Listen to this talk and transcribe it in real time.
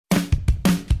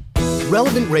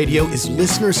Relevant Radio is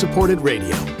listener-supported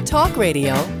radio. Talk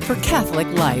radio for Catholic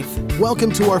life.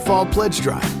 Welcome to our Fall Pledge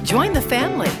Drive. Join the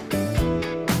family.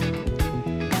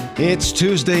 It's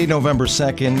Tuesday, November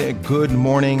 2nd. Good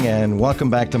morning and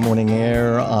welcome back to Morning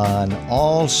Air on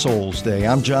All Souls Day.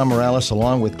 I'm John Morales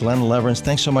along with Glen Leverance.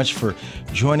 Thanks so much for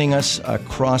joining us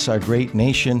across our great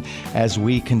nation as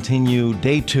we continue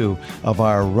day 2 of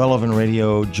our Relevant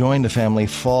Radio Join the Family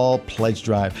Fall Pledge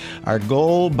Drive. Our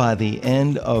goal by the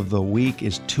end of the week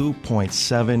is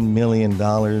 $2.7 million,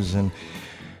 and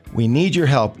we need your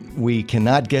help. We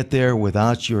cannot get there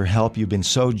without your help. You've been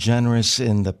so generous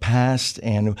in the past,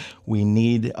 and we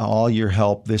need all your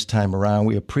help this time around.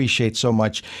 We appreciate so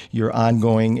much your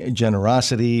ongoing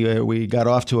generosity. We got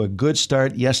off to a good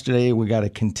start yesterday. We got to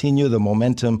continue the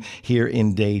momentum here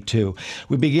in day 2.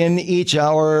 We begin each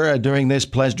hour during this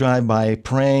pledge drive by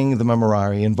praying the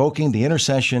Memorare, invoking the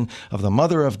intercession of the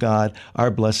Mother of God,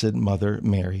 our Blessed Mother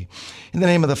Mary. In the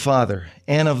name of the Father,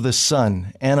 and of the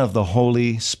Son, and of the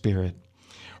Holy Spirit.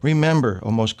 Remember,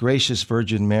 O most gracious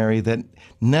Virgin Mary, that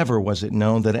never was it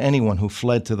known that anyone who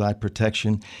fled to thy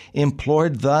protection,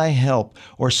 implored thy help,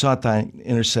 or sought thy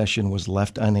intercession was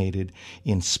left unaided.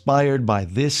 Inspired by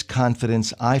this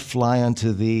confidence, I fly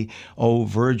unto thee, O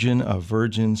Virgin of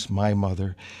Virgins, my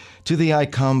Mother. To thee I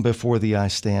come, before thee I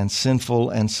stand, sinful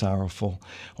and sorrowful.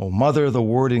 O Mother, the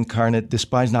Word incarnate,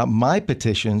 despise not my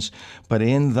petitions, but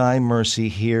in thy mercy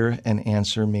hear and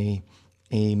answer me.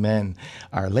 Amen.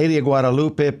 Our Lady of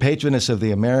Guadalupe, patroness of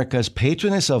the Americas,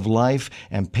 patroness of life,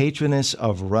 and patroness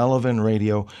of Relevant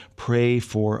Radio, pray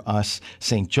for us.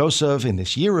 St. Joseph, in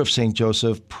this year of St.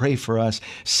 Joseph, pray for us.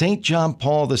 St. John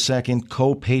Paul II,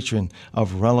 co-patron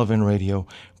of Relevant Radio,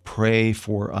 pray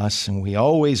for us. And we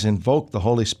always invoke the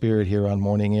Holy Spirit here on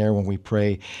Morning Air when we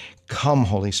pray, "Come,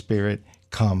 Holy Spirit,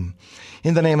 come."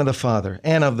 In the name of the Father,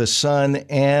 and of the Son,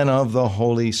 and of the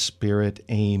Holy Spirit.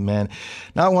 Amen.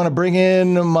 Now I want to bring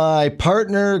in my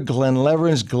partner, Glen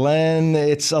Leverance. Glen,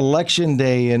 it's election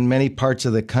day in many parts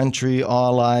of the country.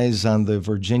 All eyes on the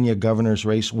Virginia governor's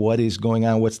race. What is going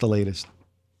on? What's the latest?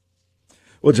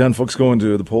 Well, John, folks going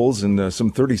to the polls in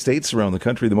some 30 states around the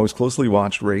country. The most closely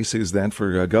watched race is that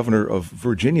for governor of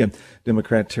Virginia,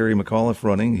 Democrat Terry McAuliffe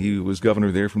running. He was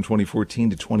governor there from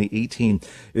 2014 to 2018.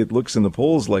 It looks in the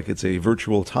polls like it's a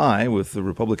virtual tie with the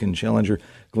Republican challenger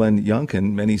Glen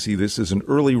Youngkin. Many see this as an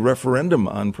early referendum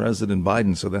on President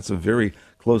Biden, so that's a very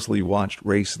closely watched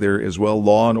race there as well.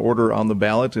 Law and order on the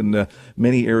ballot in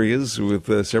many areas,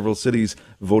 with several cities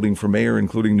voting for mayor,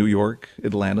 including New York,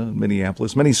 Atlanta,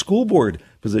 Minneapolis. Many school board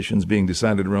positions being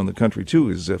decided around the country,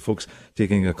 too, as folks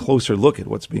taking a closer look at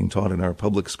what's being taught in our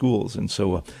public schools. And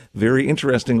so very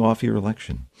interesting off-year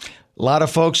election. A lot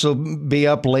of folks will be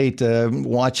up late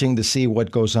watching to see what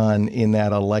goes on in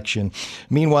that election.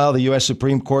 Meanwhile, the U.S.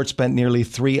 Supreme Court spent nearly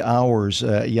 3 hours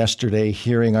yesterday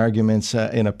hearing arguments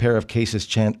in a pair of cases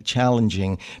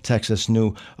challenging Texas'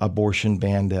 new abortion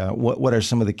ban. What are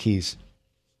some of the keys?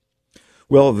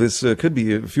 Well, this could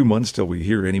be a few months till we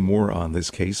hear any more on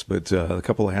this case, but a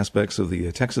couple of aspects of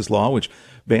the Texas law, which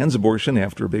bans abortion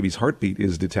after a baby's heartbeat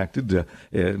is detected,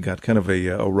 got kind of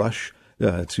a rush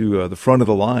to the front of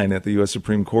the line at the U.S.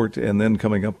 Supreme Court. And then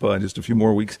coming up just a few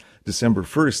more weeks, December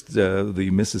 1st, the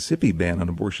Mississippi ban on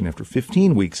abortion after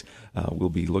 15 weeks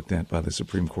will be looked at by the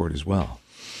Supreme Court as well.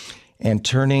 And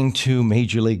turning to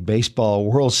Major League Baseball,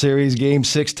 World Series Game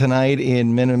 6 tonight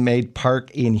in Minute Maid Park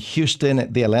in Houston.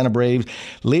 The Atlanta Braves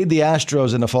lead the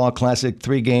Astros in the Fall Classic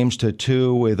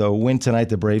 3-2. With a win tonight,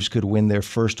 the Braves could win their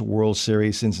first World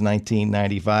Series since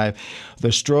 1995.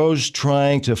 The Stros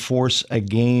trying to force a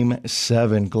Game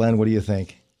 7. Glenn, what do you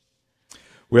think?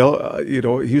 Well,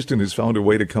 Houston has found a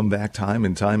way to come back time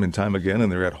and time again,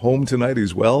 and they're at home tonight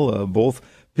as well. Both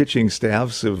pitching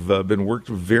staffs have been worked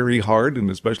very hard,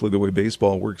 and especially the way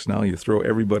baseball works now, you throw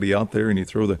everybody out there and you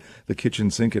throw the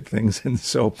kitchen sink at things. And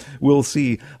so we'll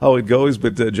see how it goes.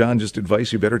 But John, just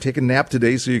advice, you better take a nap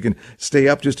today so you can stay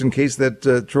up just in case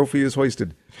that trophy is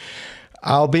hoisted.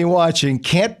 I'll be watching.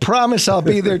 Can't promise I'll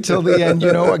be there till the end.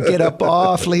 I get up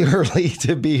awfully early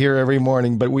to be here every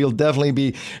morning, but we'll definitely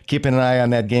be keeping an eye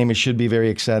on that game. It should be very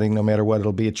exciting no matter what.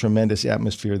 It'll be a tremendous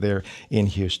atmosphere there in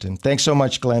Houston. Thanks so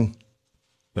much, Glenn.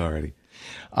 Alrighty.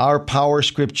 Our power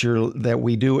scripture that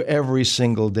we do every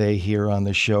single day here on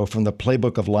the show from the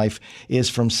Playbook of Life is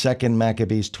from 2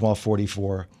 Maccabees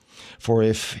 12:44. For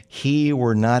if he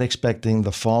were not expecting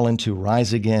the fallen to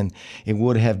rise again, it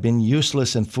would have been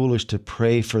useless and foolish to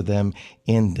pray for them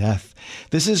in death.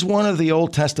 This is one of the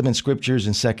Old Testament scriptures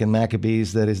in 2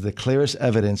 Maccabees that is the clearest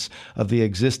evidence of the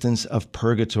existence of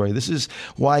purgatory. This is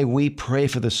why we pray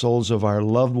for the souls of our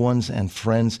loved ones and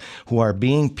friends who are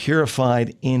being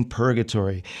purified in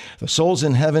purgatory. The souls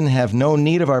in heaven have no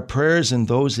need of our prayers, and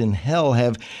those in hell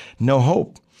have no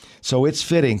hope. So it's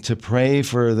fitting to pray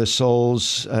for the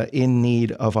souls in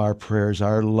need of our prayers,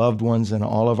 our loved ones and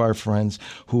all of our friends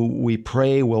who we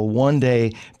pray will one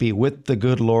day be with the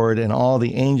good Lord and all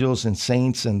the angels and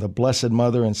saints and the Blessed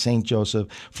Mother and Saint Joseph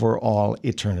for all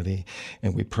eternity.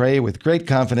 And we pray with great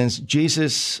confidence,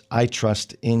 Jesus, I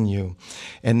trust in you.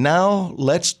 And now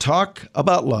let's talk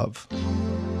about love.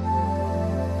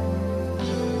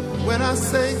 When I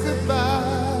say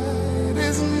goodbye, it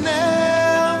is never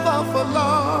for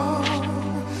long,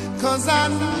 'cause I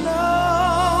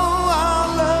know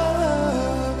our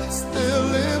love still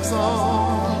lives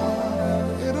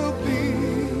on. It'll be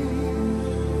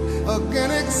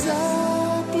again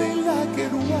exactly like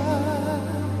it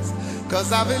was,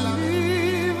 'cause I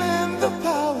believe in the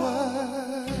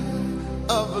power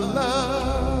of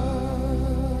love.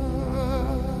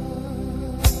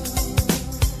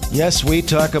 Yes, we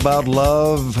talk about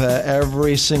love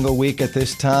every single week at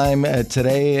this time.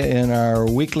 Today in our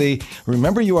weekly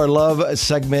Remember You Are Love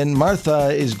segment,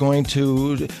 Martha is going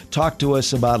to talk to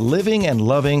us about living and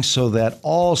loving so that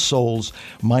all souls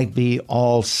might be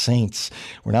all saints.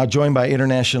 We're now joined by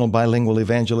international bilingual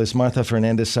evangelist Martha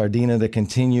Fernandez-Sardina to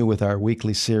continue with our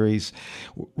weekly series,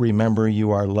 Remember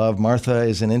You Are Love. Martha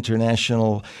is an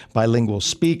international bilingual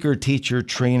speaker, teacher,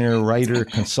 trainer, writer,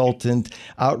 consultant,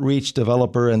 outreach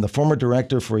developer, and the former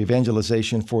director for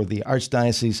evangelization for the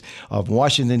Archdiocese of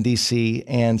Washington, D.C.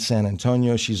 and San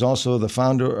Antonio. She's also the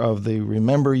founder of the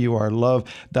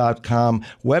RememberYouAreLove.com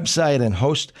website and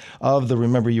host of the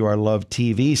Remember You Are Love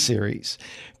TV series.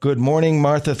 Good morning,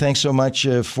 Martha. Thanks so much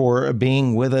for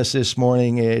being with us this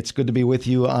morning. It's good to be with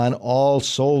you on All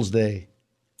Souls Day.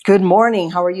 Good morning.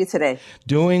 How are you today?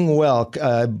 Doing well,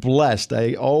 blessed.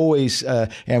 I always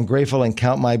am grateful and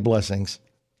count my blessings.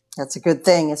 That's a good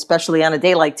thing, especially on a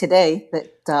day like today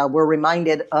that we're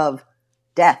reminded of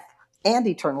death and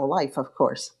eternal life, of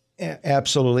course.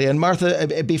 Absolutely. And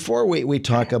Martha, before we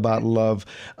talk about love,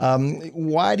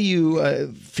 why do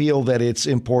you feel that it's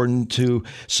important to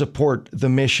support the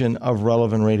mission of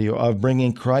Relevant Radio, of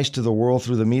bringing Christ to the world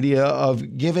through the media,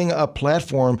 of giving a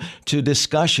platform to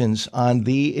discussions on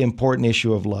the important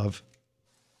issue of love?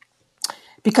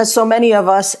 Because so many of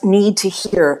us need to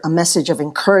hear a message of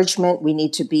encouragement. We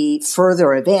need to be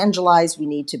further evangelized. We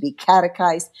need to be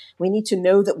catechized. We need to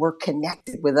know that we're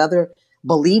connected with other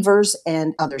believers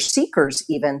and other seekers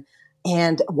even.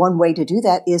 And one way to do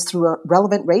that is through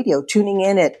Relevant Radio, tuning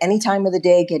in at any time of the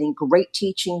day, getting great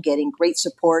teaching, getting great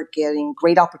support, getting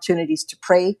great opportunities to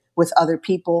pray with other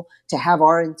people, to have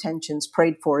our intentions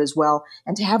prayed for as well,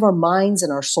 and to have our minds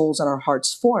and our souls and our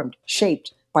hearts formed,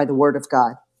 shaped by the Word of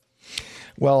God.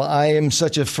 Well, I am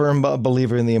such a firm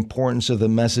believer in the importance of the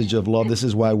message of love. This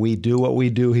is why we do what we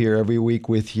do here every week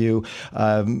with you.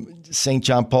 St.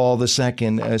 John Paul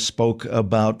II spoke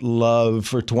about love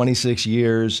for 26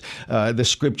 years. The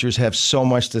scriptures have so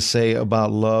much to say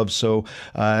about love. So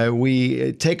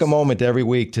we take a moment every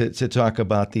week to talk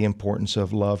about the importance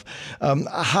of love.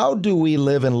 How do we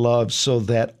live in love so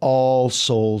that all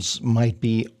souls might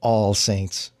be all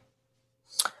saints?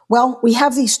 Well, we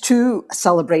have these two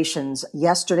celebrations.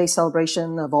 Yesterday's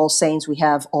celebration of All Saints, we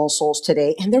have All Souls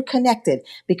today, and they're connected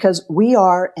because we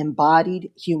are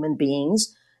embodied human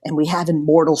beings and we have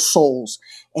immortal souls.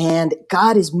 And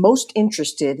God is most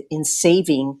interested in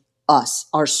saving us,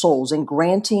 our souls, and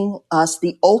granting us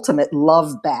the ultimate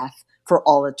love bath for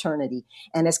all eternity.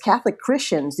 And as Catholic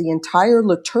Christians, the entire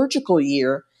liturgical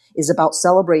year is about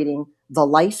celebrating the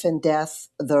life and death,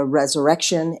 the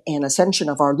resurrection and ascension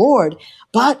of our Lord,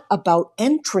 but about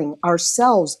entering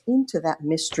ourselves into that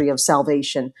mystery of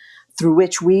salvation through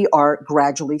which we are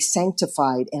gradually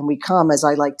sanctified. And we come, as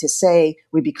I like to say,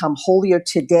 we become holier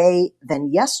today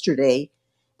than yesterday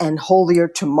and holier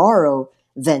tomorrow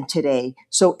than today.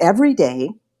 So every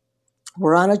day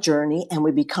we're on a journey and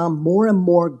we become more and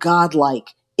more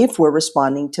godlike if we're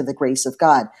responding to the grace of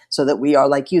God, so that we are,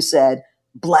 like you said,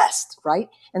 blessed, right?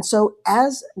 And so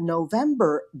as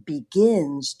November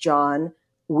begins, John,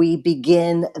 we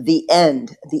begin the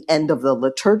end of the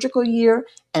liturgical year.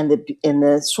 And in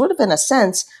a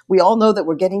sense, we all know that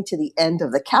we're getting to the end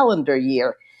of the calendar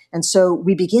year. And so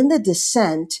we begin the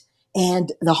descent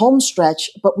and the home stretch,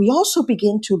 but we also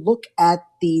begin to look at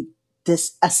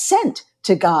this ascent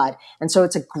to God. And so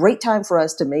it's a great time for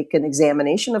us to make an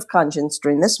examination of conscience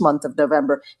during this month of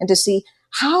November and to see,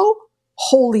 how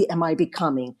holy am I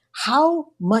becoming? How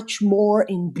much more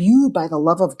imbued by the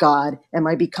love of God am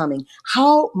I becoming?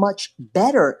 How much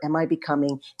better am I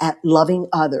becoming at loving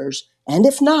others? And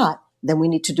if not, then we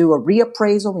need to do a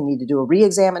reappraisal. We need to do a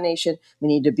reexamination. We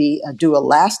need to do a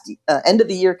last end of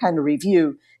the year kind of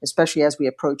review, especially as we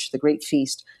approach the great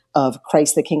feast of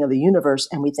Christ, the King of the universe.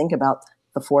 And we think about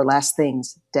the four last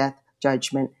things: death,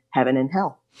 judgment, heaven, and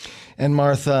hell. And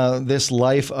Martha, this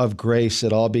life of grace,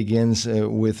 it all begins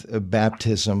with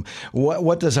baptism.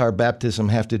 What does our baptism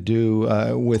have to do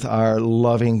with our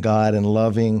loving God and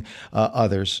loving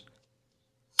others?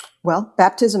 Well,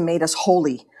 baptism made us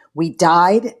holy. We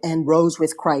died and rose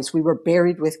with Christ. We were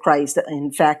buried with Christ.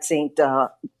 In fact, St.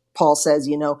 Paul says,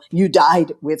 you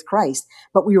died with Christ,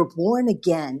 but we were born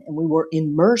again and we were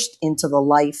immersed into the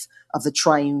life of the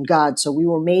triune God. So we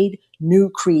were made new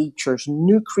creatures,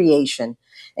 new creation.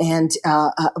 And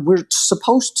we're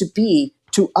supposed to be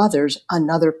to others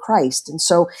another Christ. And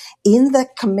so in the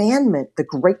commandment, the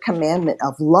great commandment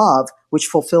of love, which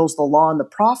fulfills the law and the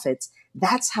prophets,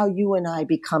 that's how you and I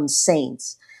become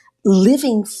saints.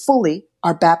 Living fully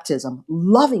our baptism,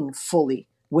 loving fully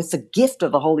with the gift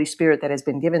of the Holy Spirit that has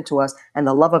been given to us and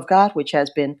the love of God, which has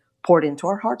been poured into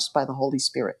our hearts by the Holy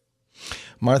Spirit.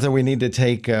 Martha, we need to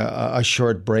take a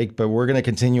short break, but we're going to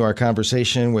continue our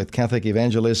conversation with Catholic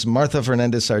evangelist Martha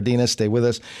Fernandez-Sardina. Stay with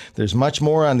us. There's much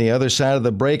more on the other side of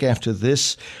the break after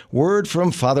this word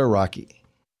from Father Rocky.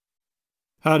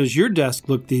 How does your desk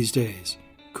look these days?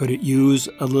 Could it use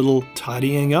a little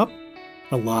tidying up?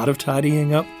 A lot of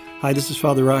tidying up? Hi, this is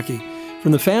Father Rocky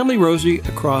from the Family Rosary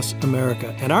across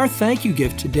America. And our thank you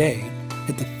gift today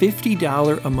at the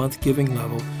 $50 a month giving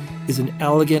level is an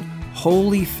elegant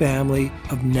Holy Family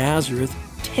of Nazareth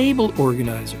table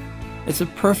organizer. It's a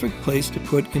perfect place to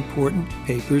put important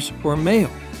papers or mail.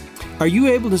 Are you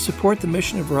able to support the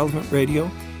mission of Relevant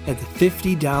Radio at the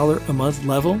 $50 a month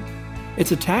level?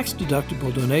 It's a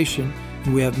tax-deductible donation,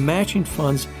 and we have matching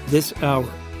funds this hour.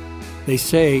 They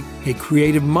say a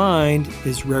creative mind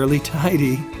is rarely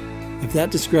tidy. If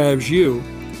that describes you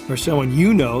or someone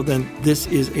you know, then this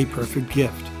is a perfect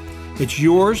gift. It's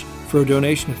yours for a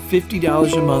donation of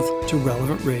 $50 a month to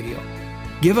Relevant Radio.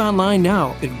 Give online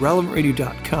now at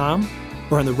relevantradio.com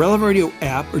or on the Relevant Radio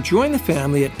app, or join the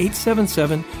family at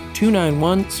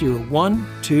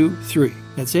 877-291-0123.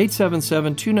 That's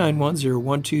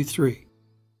 877-291-0123.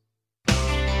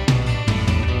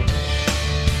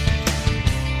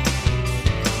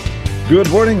 Good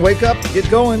morning, wake up,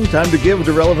 get going. Time to give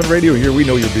to Relevant Radio here. We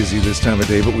know you're busy this time of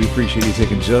day, but we appreciate you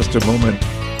taking just a moment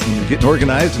and getting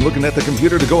organized and looking at the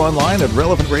computer to go online at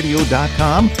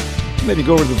relevantradio.com. Maybe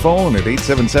go over to the phone at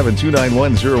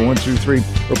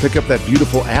 877-291-0123 or pick up that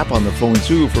beautiful app on the phone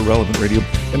too for Relevant Radio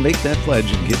and make that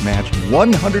pledge and get matched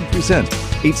 100%.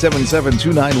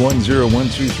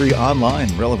 877-291-0123 online,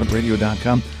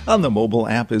 relevantradio.com, on the mobile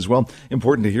app as well.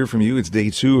 Important to hear from you. It's day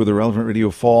 2 of the Relevant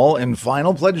Radio Fall and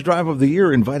Final Pledge Drive of the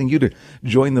year, inviting you to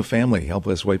join the family. Help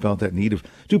us wipe out that need of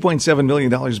 $2.7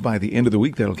 million by the end of the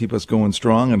week. That'll keep us going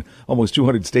strong, and almost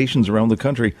 200 stations around the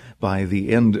country by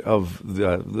the end of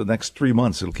the next 3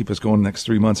 months. It'll keep us going the next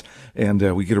 3 months, and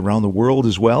we get around the world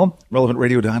as well.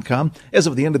 relevantradio.com. As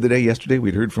of the end of the day yesterday,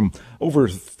 we'd heard from over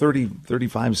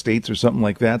 35 states or something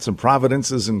like that, some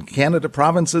provinces in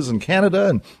Canada,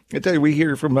 and I tell you, we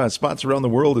hear from spots around the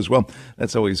world as well.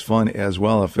 That's always fun as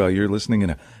well. If you're listening in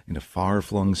a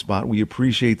far-flung spot, we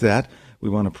appreciate that. We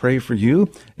want to pray for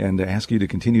you and ask you to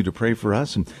continue to pray for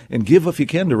us and give if you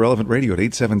can to Relevant Radio at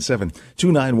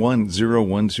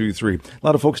 877-291-0123. A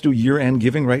lot of folks do year-end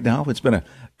giving right now. It's been a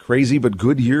crazy but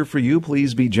good year for you.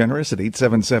 Please be generous at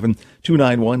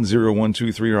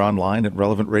 877-291-0123 or online at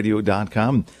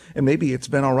relevantradio.com. And maybe it's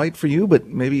been all right for you, but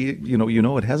maybe you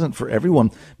know it hasn't for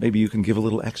everyone. Maybe you can give a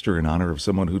little extra in honor of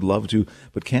someone who'd love to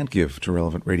but can't give to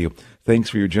Relevant Radio. Thanks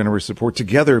for your generous support.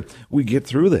 Together, we get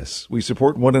through this. We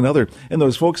support one another. And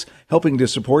those folks helping to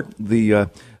support the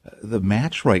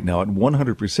match right now at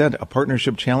 100%, a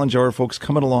partnership challenge hour, folks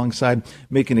coming alongside,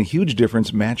 making a huge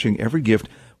difference, matching every gift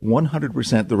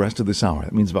 100% the rest of this hour.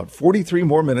 That means about 43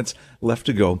 more minutes left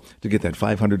to go to get that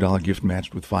 $500 gift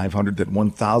matched with $500, that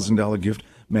 $1,000 gift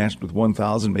matched with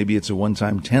 $1,000. Maybe it's a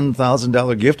one-time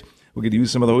 $10,000 gift. We could use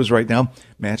some of those right now,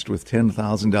 matched with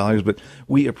 $10,000, but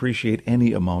we appreciate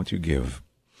any amount you give.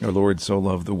 Our Lord so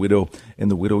loved the widow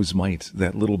and the widow's mite.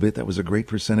 That little bit, that was a great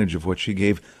percentage of what she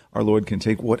gave. Our Lord can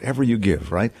take whatever you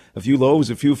give, right? A few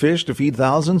loaves, a few fish to feed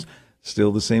thousands.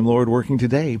 Still the same Lord working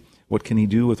today. What can he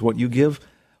do with what you give?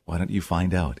 Why don't you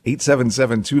find out?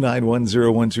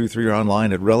 877-291-0123 or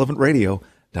online at relevantradio.com.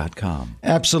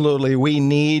 Absolutely. We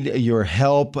need your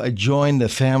help. Join the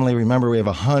family. Remember, we have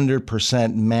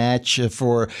 100% match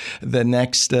for the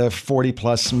next 40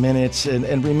 plus minutes.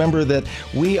 And remember that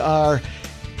we are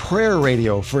prayer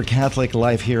radio for Catholic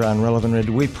life here on Relevant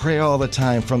Radio. We pray all the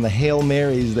time, from the Hail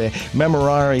Marys, the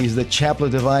Memoraries, the Chapel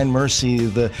of Divine Mercy,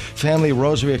 the Family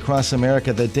Rosary across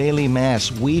America, the Daily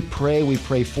Mass. We pray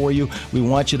for you. We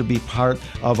want you to be part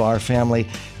of our family.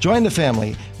 Join the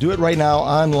family. Do it right now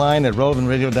online at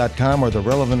relevantradio.com or the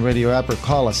Relevant Radio app, or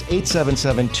call us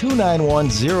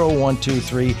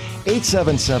 877-291-0123,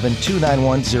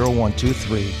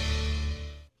 877-291-0123.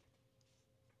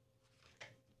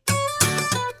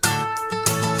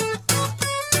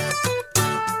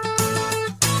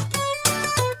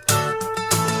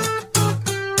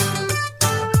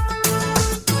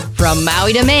 From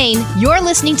Maui to Maine, you're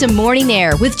listening to Morning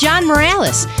Air with John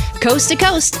Morales, coast to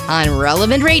coast on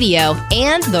Relevant Radio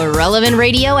and the Relevant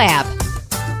Radio app.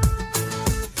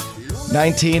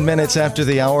 19 minutes after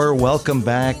the hour, welcome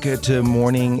back to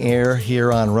Morning Air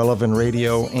here on Relevant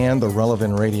Radio and the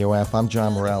Relevant Radio app. I'm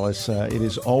John Morales. It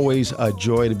is always a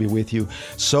joy to be with you.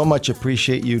 So much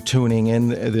appreciate you tuning in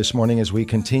this morning as we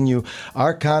continue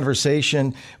our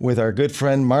conversation with our good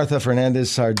friend Martha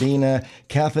Fernandez-Sardina,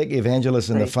 Catholic evangelist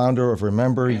and the founder of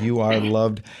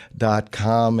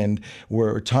RememberYouAreLoved.com. And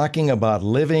we're talking about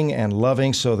living and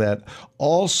loving so that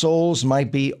all souls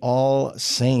might be all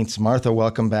saints. Martha,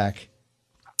 welcome back.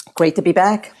 Great to be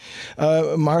back.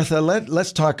 Martha,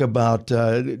 let's talk about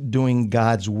doing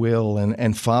God's will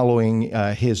and following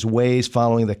His ways,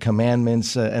 following the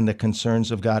commandments and the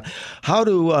concerns of God. How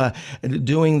do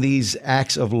doing these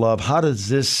acts of love, how does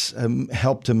this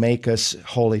help to make us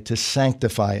holy, to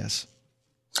sanctify us?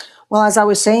 Well, as I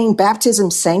was saying,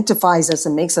 baptism sanctifies us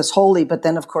and makes us holy, but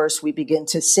then, of course, we begin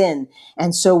to sin.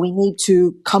 And so we need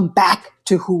to come back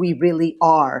to who we really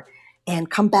are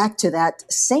and come back to that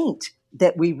saint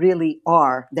that we really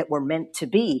are, that we're meant to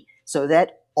be, so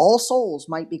that all souls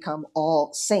might become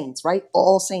all saints, right?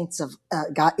 All saints of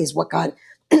God is what God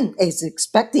is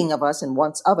expecting of us and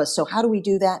wants of us. So how do we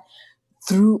do that?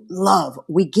 Through love.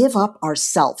 We give up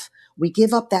ourself. We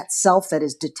give up that self that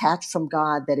is detached from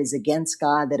God, that is against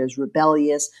God, that is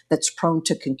rebellious, that's prone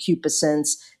to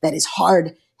concupiscence, that is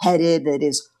hard-headed, that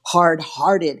is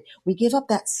hard-hearted. We give up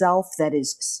that self that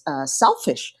is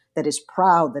selfish, that is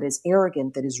proud, that is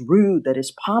arrogant, that is rude, that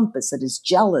is pompous, that is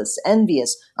jealous,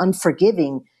 envious,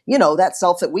 unforgiving. You know, that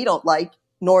self that we don't like,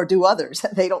 nor do others.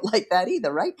 They don't like that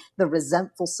either, right? The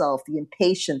resentful self, the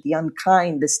impatient, the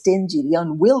unkind, the stingy, the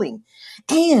unwilling.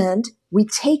 And we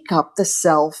take up the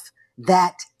self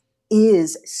that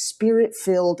is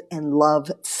spirit-filled and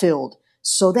love-filled,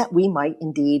 so that we might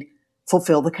indeed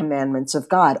fulfill the commandments of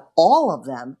God. All of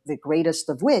them, the greatest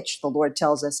of which, the Lord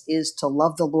tells us, is to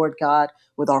love the Lord God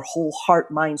with our whole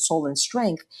heart, mind, soul, and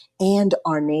strength, and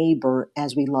our neighbor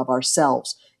as we love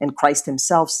ourselves. And Christ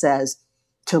himself says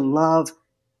to love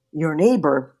your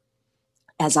neighbor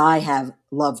as I have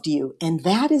loved you. And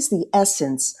that is the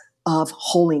essence of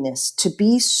holiness, to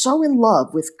be so in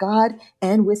love with God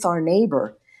and with our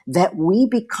neighbor that we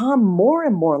become more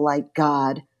and more like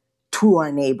God to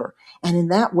our neighbor. And in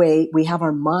that way, we have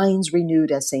our minds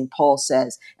renewed, as St. Paul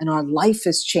says, and our life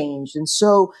is changed. And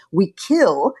so we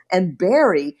kill and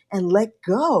bury and let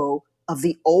go of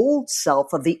the old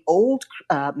self, of the old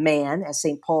man, as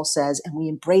St. Paul says, and we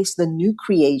embrace the new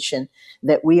creation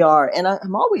that we are. And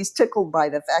I'm always tickled by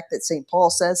the fact that St.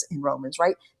 Paul says in Romans,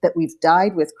 right, that we've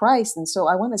died with Christ. And so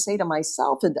I want to say to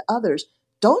myself and to others,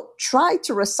 don't try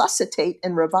to resuscitate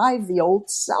and revive the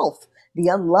old self, the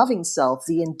unloving self,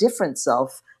 the indifferent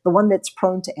self, the one that's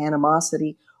prone to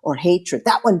animosity or hatred.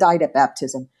 That one died at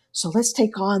baptism. So let's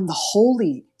take on the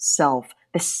holy self,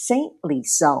 the saintly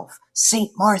self,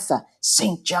 Saint Martha,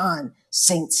 Saint John,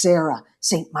 Saint Sarah,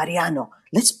 Saint Mariano.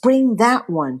 Let's bring that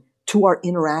one to our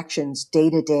interactions day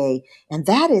to day. And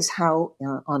that is how,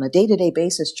 on a day-to-day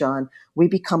basis, John, we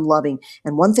become loving.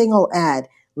 And one thing I'll add,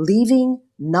 leaving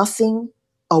nothing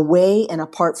away and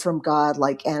apart from God,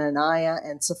 like Ananias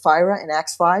and Sapphira in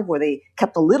Acts 5, where they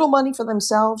kept a little money for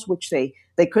themselves, which they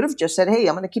could have just said, hey,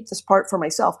 I'm going to keep this part for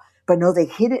myself. But no, they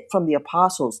hid it from the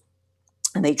apostles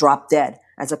and they dropped dead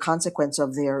as a consequence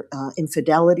of their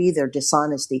infidelity, their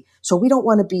dishonesty. So we don't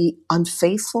want to be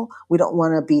unfaithful. We don't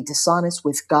want to be dishonest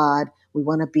with God. We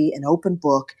want to be an open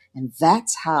book. And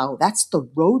that's the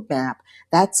roadmap.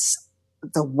 That's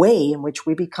the way in which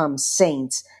we become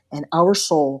saints. And our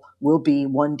soul will be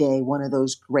one day one of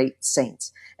those great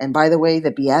saints. And by the way,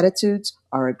 the Beatitudes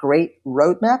are a great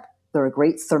roadmap. They're a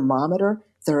great thermometer.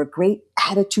 They're a great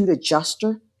attitude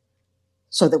adjuster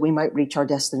so that we might reach our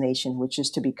destination, which is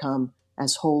to become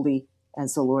as holy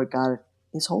as the Lord God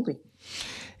is holy.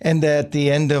 And at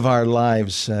the end of our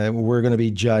lives, we're going to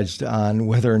be judged on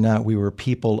whether or not we were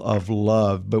people of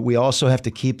love. But we also have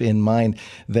to keep in mind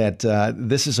that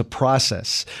this is a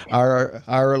process.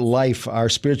 Our life, our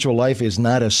spiritual life is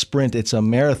not a sprint, it's a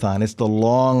marathon. It's the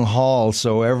long haul.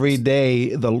 So every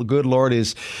day, the good Lord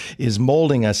is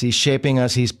molding us. He's shaping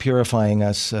us. He's purifying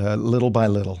us little by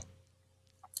little.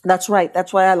 That's right.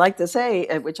 That's why I like to say,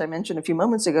 which I mentioned a few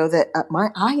moments ago, that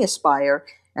I aspire,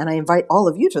 and I invite all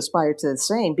of you to aspire to the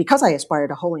same, because I aspire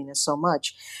to holiness so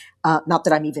much. Not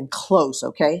that I'm even close,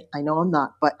 okay? I know I'm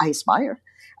not, but I aspire.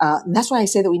 And that's why I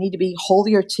say that we need to be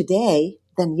holier today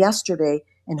than yesterday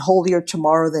and holier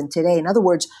tomorrow than today. In other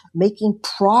words, making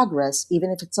progress,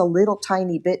 even if it's a little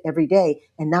tiny bit every day,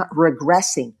 and not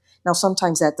regressing. Now,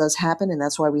 sometimes that does happen, and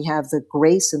that's why we have the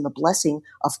grace and the blessing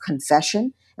of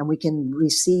confession, and we can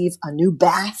receive a new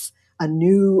bath, a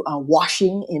new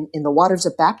washing in the waters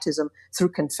of baptism through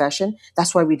confession.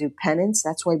 That's why we do penance.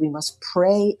 That's why we must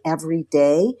pray every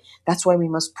day. That's why we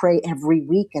must pray every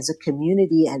week as a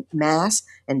community at Mass,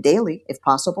 and daily, if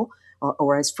possible,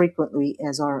 or as frequently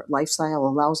as our lifestyle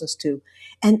allows us to.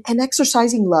 And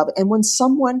exercising love. And when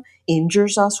someone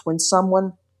injures us, when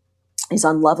someone is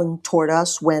unloving toward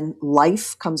us, when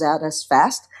life comes at us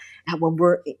fast, and when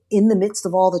we're in the midst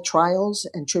of all the trials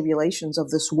and tribulations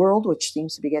of this world, which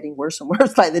seems to be getting worse and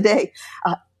worse by the day,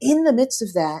 in the midst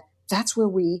of that, that's where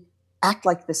we act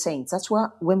like the saints. That's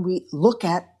when we look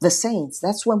at the saints.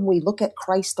 That's when we look at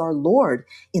Christ our Lord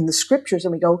in the scriptures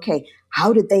and we go, okay,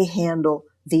 how did they handle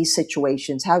these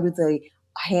situations? How did they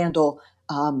handle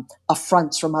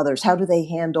affronts from others? How do they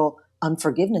handle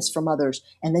unforgiveness from others?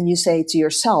 And then you say to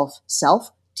yourself, self,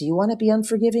 do you want to be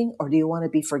unforgiving or do you want to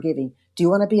be forgiving? Do you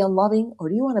want to be unloving or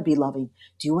do you want to be loving?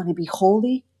 Do you want to be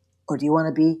holy or do you want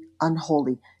to be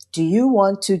unholy? Do you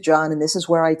want to, John, and this is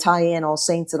where I tie in All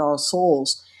Saints and All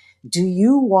Souls, do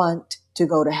you want to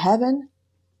go to heaven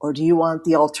or do you want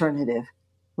the alternative,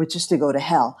 which is to go to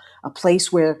hell, a place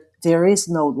where there is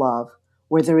no love,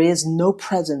 where there is no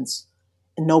presence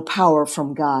and no power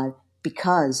from God,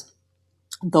 because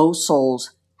those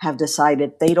souls have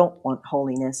decided they don't want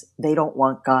holiness, they don't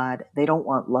want God, they don't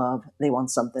want love, they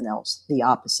want something else, the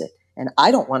opposite. And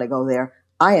I don't want to go there.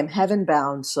 I am heaven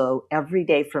bound, so every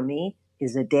day for me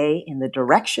is a day in the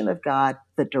direction of God,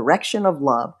 the direction of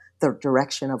love, the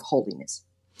direction of holiness.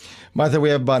 Martha, we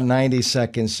have about 90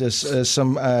 seconds. Just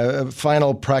some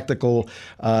final practical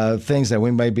things that we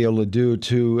might be able to do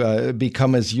to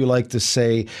become, as you like to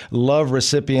say, love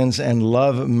recipients and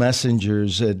love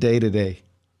messengers day to day.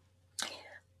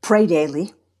 Pray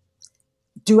daily.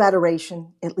 Do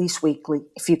adoration at least weekly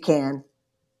if you can.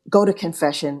 Go to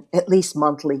confession at least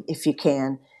monthly if you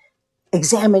can.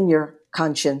 Examine your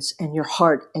conscience and your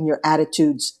heart and your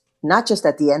attitudes, not just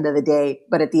at the end of the day,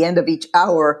 but at the end of each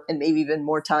hour, and maybe even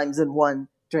more times than one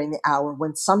during the hour.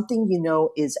 When something you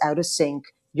know is out of sync,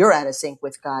 you're out of sync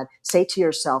with God, say to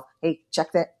yourself, hey,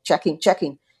 check that, checking,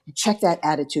 and check that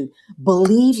attitude.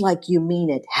 Believe like you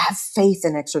mean it. Have faith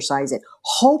and exercise it.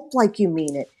 Hope like you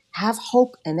mean it. Have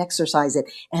hope and exercise it.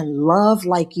 And love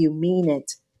like you mean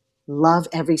it. Love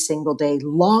every single day.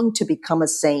 Long to become a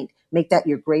saint. Make that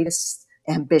your greatest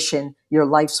ambition, your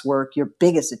life's work, your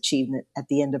biggest achievement at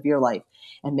the end of your life.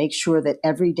 And make sure that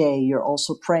every day you're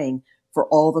also praying for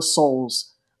all the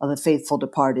souls of the faithful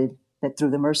departed, that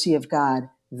through the mercy of God,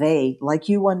 they, like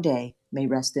you one day, may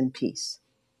rest in peace.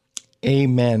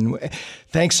 Amen.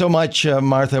 Thanks so much,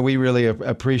 Martha. We really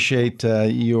appreciate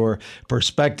your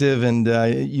perspective and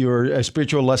your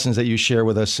spiritual lessons that you share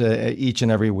with us each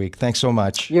and every week. Thanks so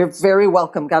much. You're very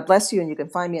welcome. God bless you. And you can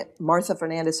find me at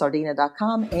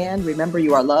marthafernandez-sardina.com and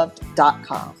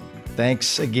rememberyouareloved.com.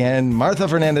 Thanks again, Martha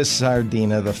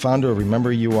Fernandez-Sardina, the founder of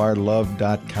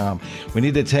RememberYouAreLoved.com. We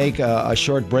need to take a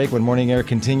short break. When Morning Air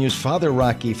continues, Father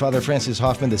Rocky, Father Francis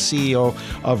Hoffman, the CEO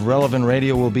of Relevant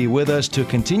Radio, will be with us to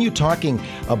continue talking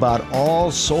about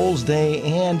All Souls Day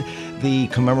and the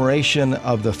commemoration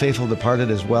of the faithful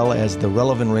departed, as well as the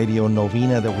Relevant Radio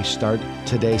Novena that we start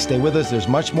today. Stay with us. There's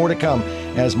much more to come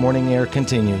as Morning Air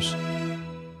continues.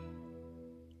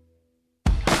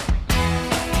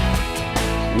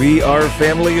 We are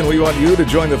family, and we want you to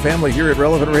join the family here at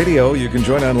Relevant Radio. You can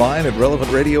join online at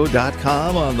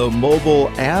relevantradio.com, on the mobile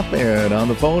app, and on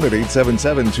the phone at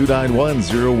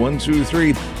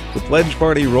 877-291-0123. The pledge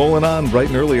party rolling on bright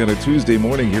and early on a Tuesday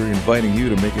morning here, inviting you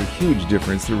to make a huge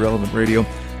difference through Relevant Radio.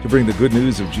 to bring the good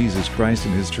news of Jesus Christ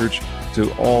and His church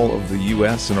to all of the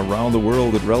U.S. and around the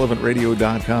world at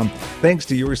relevantradio.com. Thanks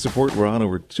to your support, we're on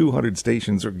over 200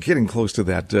 stations, or getting close to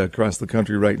that across the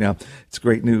country right now. It's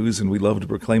great news, and we love to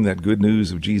proclaim that good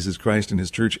news of Jesus Christ and His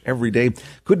church every day.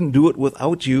 Couldn't do it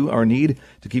without you. Our need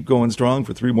to keep going strong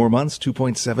for 3 more months,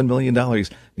 $2.7 million.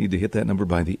 Need to hit that number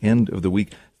by the end of the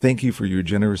week. Thank you for your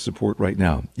generous support right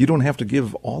now. You don't have to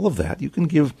give all of that. You can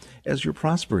give as you're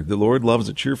prospered. The Lord loves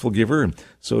a cheerful giver, and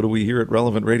so do we here at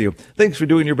Relevant Radio. Thanks for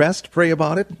doing your best. Pray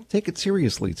about it. Take it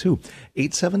seriously, too.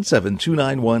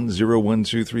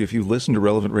 877-291-0123. If you've listened to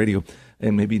Relevant Radio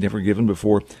and maybe never given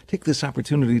before, take this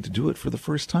opportunity to do it for the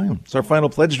first time. It's our final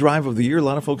pledge drive of the year. A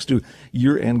lot of folks do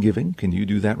year-end giving. Can you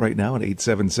do that right now at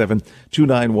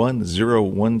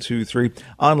 877-291-0123?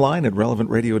 Online at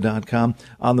relevantradio.com,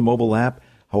 on the mobile app.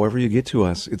 However you get to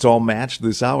us, it's all matched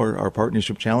this hour. Our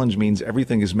partnership challenge means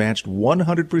everything is matched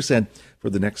 100% for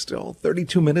the next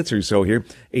 32 minutes or so here.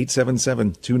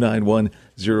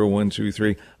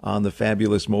 877-291-0123 on the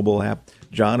fabulous mobile app.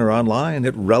 John, or online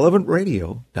at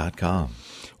relevantradio.com.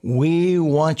 We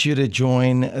want you to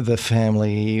join the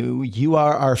family. You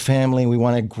are our family. We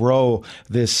want to grow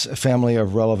this family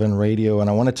of Relevant Radio. And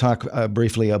I want to talk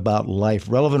briefly about life.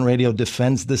 Relevant Radio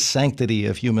defends the sanctity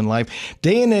of human life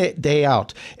day in, day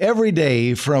out. Every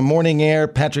day from Morning Air,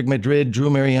 Patrick Madrid,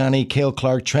 Drew Mariani, Cale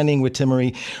Clark, Trending with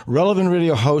Timmery. Relevant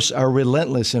Radio hosts are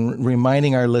relentless in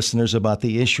reminding our listeners about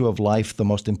the issue of life, the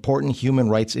most important human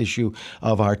rights issue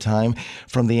of our time.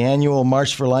 From the annual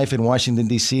March for Life in Washington,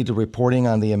 D.C. to reporting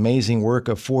on the amazing work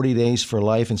of 40 Days for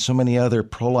Life and so many other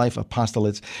pro-life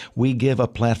apostolates, we give a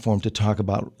platform to talk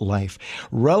about life.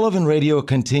 Relevant Radio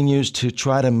continues to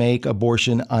try to make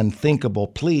abortion unthinkable.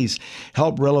 Please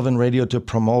help Relevant Radio to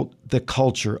promote the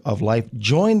culture of life.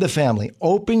 Join the family.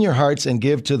 Open your hearts and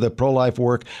give to the pro-life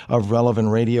work of Relevant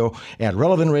Radio at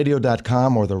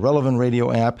relevantradio.com or the Relevant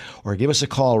Radio app, or give us a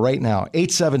call right now,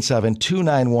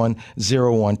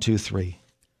 877-291-0123.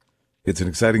 It's an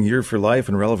exciting year for life,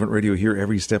 and Relevant Radio here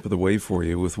every step of the way for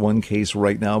you. With one case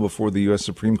right now before the U.S.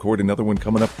 Supreme Court, another one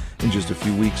coming up in just a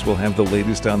few weeks. We'll have the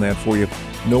latest on that for you.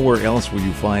 Nowhere else will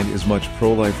you find as much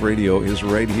pro-life radio as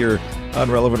right here on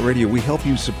Relevant Radio. We help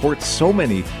you support so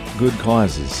many good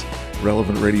causes.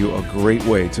 Relevant Radio, a great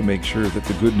way to make sure that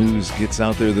the good news gets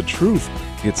out there, the truth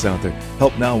gets out there.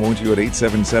 Help now, won't you, at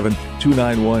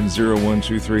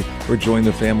 877-291-0123, or join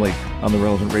the family on the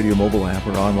Relevant Radio mobile app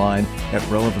or online at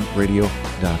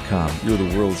relevantradio.com. You're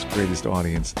the world's greatest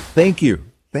audience. Thank you.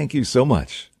 Thank you so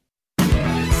much.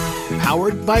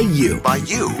 Powered by you.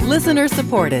 Listener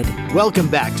supported. Welcome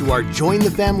back to our Join the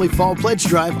Family Fall Pledge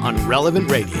Drive on Relevant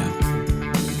Radio.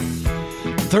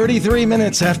 33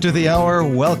 minutes after the hour.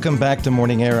 Welcome back to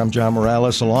Morning Air. I'm John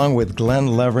Morales along with Glen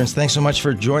Leverance. Thanks so much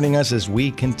for joining us as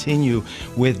we continue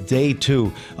with day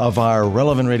 2 of our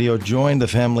Relevant Radio Join the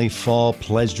Family Fall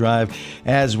Pledge Drive.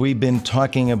 As we've been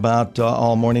talking about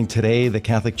all morning today, the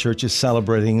Catholic Church is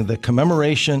celebrating the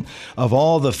commemoration of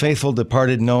all the faithful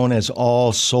departed, known as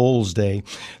All Souls Day.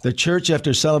 The Church,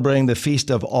 after celebrating the Feast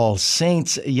of All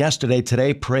Saints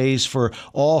today prays for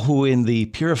all who in the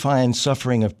purifying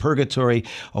suffering of purgatory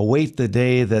await the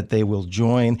day that they will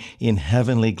join in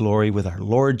heavenly glory with our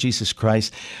Lord Jesus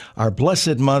Christ, our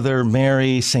Blessed Mother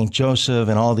Mary, Saint Joseph,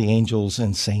 and all the angels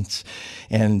and saints.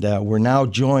 And we're now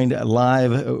joined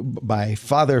live by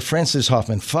Father Francis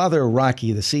Hoffman, Father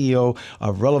Rocky, the CEO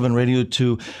of Relevant Radio,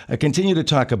 to continue to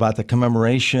talk about the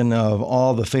commemoration of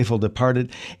all the faithful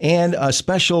departed and a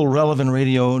special Relevant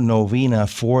Radio novena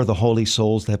for the Holy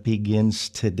Souls that begins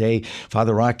today.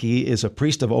 Father Rocky is a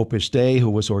priest of Opus Dei who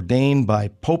was ordained by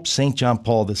Pope St. John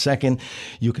Paul II.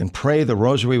 You can pray the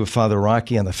Rosary with Father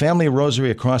Rocky and the Family Rosary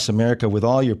across America with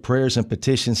all your prayers and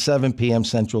petitions, 7 p.m.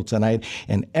 Central tonight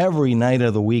and every night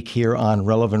of the week here on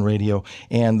Relevant Radio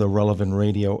and the Relevant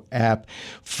Radio app.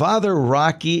 Father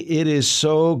Rocky, it is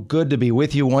so good to be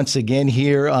with you once again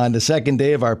here on the second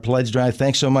day of our pledge drive.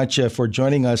 Thanks so much for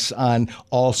joining us on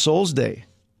All Souls Day.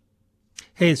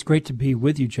 Hey, it's great to be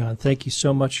with you, John. Thank you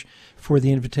so much for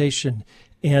the invitation.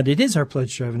 And it is our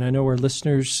pledge drive, and I know our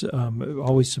listeners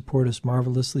always support us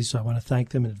marvelously, so I want to thank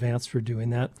them in advance for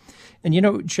doing that. And, you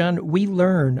know, John, we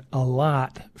learn a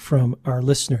lot from our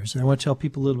listeners. And I want to tell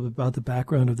people a little bit about the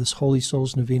background of this Holy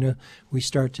Souls Novena we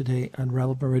start today on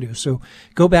Relevant Radio. So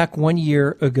go back 1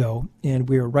 year ago, and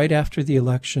we were right after the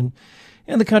election,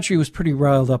 and the country was pretty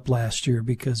riled up last year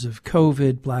because of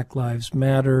COVID, Black Lives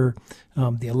Matter,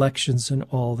 the elections and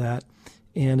all that.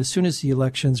 And as soon as the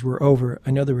elections were over,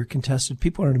 I know they were contested,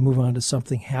 people wanted to move on to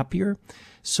something happier.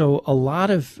 So a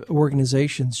lot of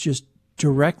organizations just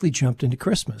directly jumped into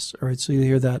Christmas. All right, so you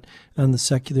hear that on the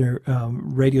secular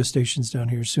radio stations down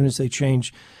here. As soon as they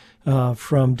change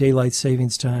from daylight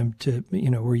savings time to,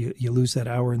 where you lose that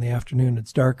hour in the afternoon,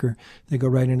 it's darker, they go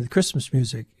right into the Christmas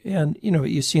music. And,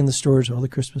 you see in the stores all the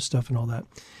Christmas stuff and all that.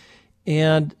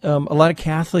 And a lot of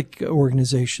Catholic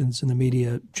organizations in the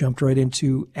media jumped right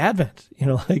into Advent,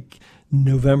 like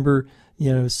November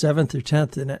 7th or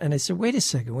 10th. And I said, wait a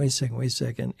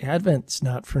second. Advent's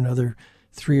not for another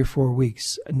 3 or 4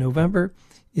 weeks. November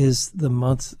is the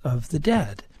month of the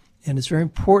dead. And it's very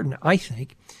important, I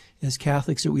think, as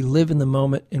Catholics, that we live in the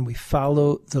moment and we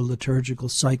follow the liturgical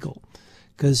cycle,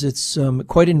 because it's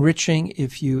quite enriching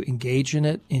if you engage in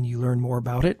it and you learn more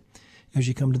about it as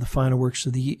you come to the final weeks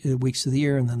of the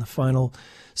year. And then the final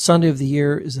Sunday of the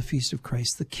year is the Feast of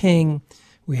Christ the King.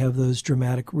 We have those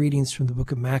dramatic readings from the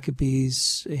book of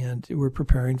Maccabees, and we're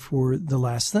preparing for the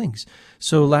last things.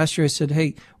 So last year I said,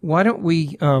 hey, why don't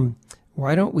we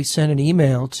send an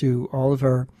email to all of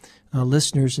our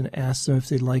listeners and ask them if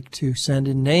they'd like to send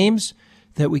in names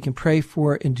that we can pray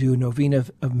for and do a novena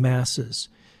of masses.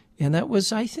 And that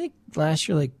was, I think, last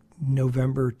year, like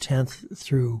November 10th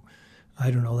through, I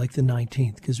don't know, like the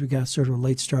 19th, because we got sort of a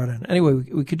late start on it. Anyway,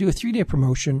 we could do a 3-day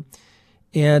promotion,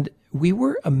 and we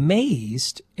were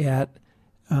amazed at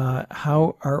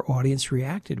how our audience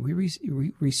reacted. We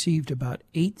received about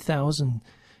 8,000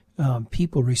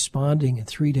 people responding in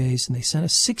 3 days, and they sent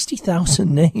us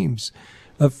 60,000 names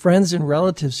of friends and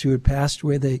relatives who had passed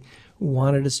away they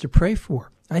wanted us to pray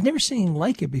for. I'd never seen anything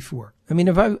like it before. I mean,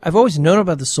 I've always known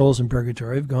about the souls in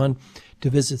purgatory. I've gone to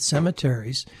visit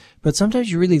cemeteries, but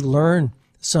sometimes you really learn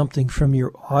something from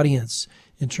your audience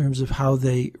in terms of how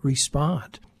they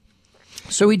respond.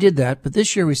 So we did that, but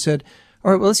this year we said,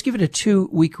 all right, well, let's give it a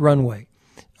 2-week runway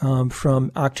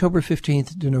from October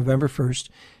 15th to November 1st,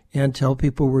 and tell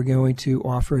people we're going to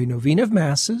offer a novena of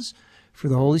masses for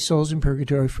the Holy Souls in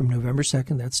Purgatory from November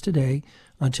 2nd, that's today,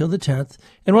 until the 10th.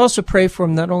 And we'll also pray for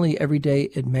them not only every day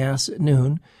at Mass at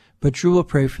noon, but Drew will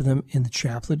pray for them in the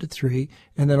chaplet at 3,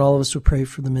 and then all of us will pray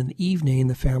for them in the evening in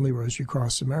the Family Rosary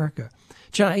across America.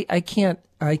 John, I can't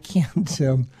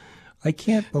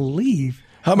believe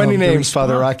how many names,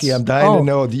 Father Rocky. I'm dying to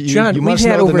know. John, you we've must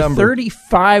had know the over number.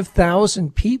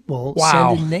 35,000 people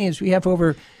Wow. send in names. We have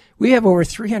over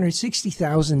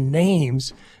 360,000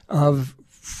 names of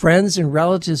friends and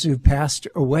relatives who've passed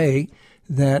away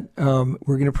that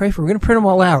we're going to pray for. We're going to print them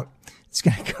all out. It's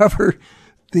going to cover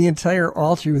the entire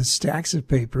altar with stacks of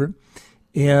paper.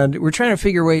 And we're trying to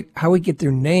figure out how we get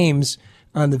their names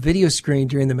on the video screen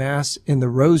during the Mass in the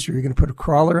Rosary. You're going to put a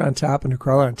crawler on top and a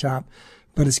crawler on top,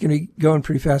 but it's going to be going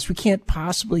pretty fast. We can't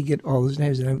possibly get all those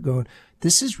names. And I'm going,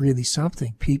 this is really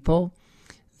something. People,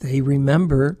 they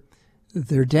remember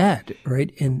they're dead,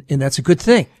 right? And that's a good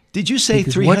thing. Did you say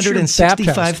Because once you're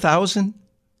 365,000?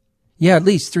 Yeah, at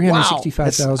least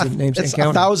 365,000 names. That's and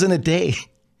counting. 1,000 a day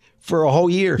for a whole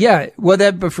year. Yeah, well,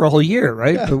 but for a whole year,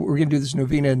 right? Yeah. But we're going to do this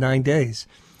novena in 9 days.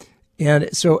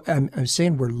 And so I'm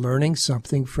saying we're learning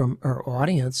something from our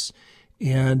audience.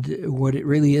 And what it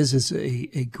really is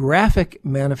a graphic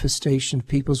manifestation of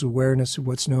people's awareness of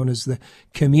what's known as the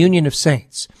communion of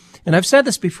saints. And I've said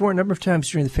this before a number of times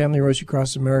during the Family Rosary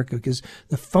Across America, because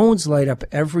the phones light up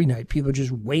every night. People are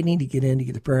just waiting to get in to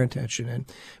get the prayer attention. And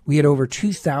we had over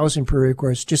 2,000 prayer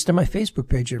requests just on my Facebook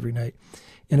page every night.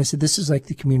 And I said, this is like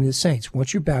the communion of the saints.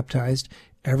 Once you're baptized,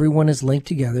 everyone is linked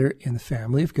together in the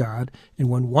family of God. And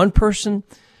when one person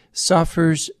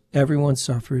suffers, everyone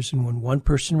suffers. And when one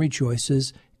person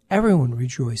rejoices, everyone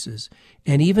rejoices.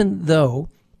 And even though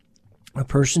a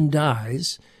person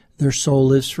dies, their soul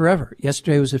lives forever.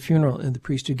 Yesterday was a funeral, and the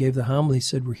priest who gave the homily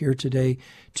said, we're here today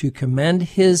to commend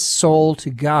his soul to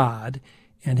God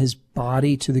and his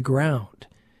body to the ground.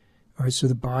 All right, so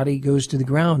the body goes to the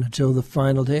ground until the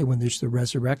final day when there's the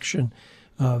resurrection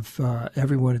of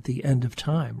everyone at the end of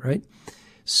time, right?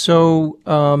 So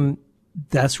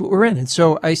that's what we're in. And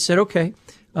so I said, okay,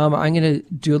 I'm going to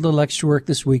do a little extra work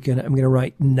this weekend. I'm going to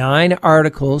write 9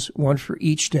 articles, one for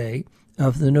each day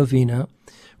of the novena.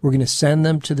 We're going to send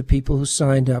them to the people who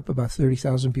signed up. About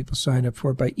 30,000 people signed up for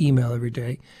it by email every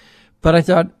day. But I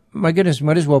thought, my goodness,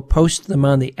 might as well post them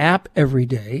on the app every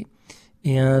day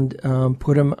and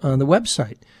put them on the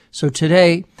website. So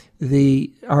today,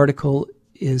 the article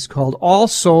is called All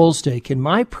Souls Day. Can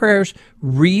my prayers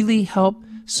really help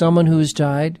someone who has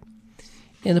died?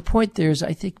 And the point there is,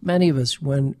 I think many of us,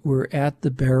 when we're at the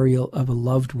burial of a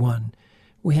loved one,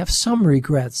 we have some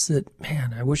regrets that,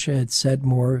 man, I wish I had said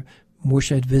more,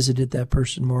 wish I had visited that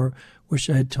person more, wish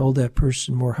I had told that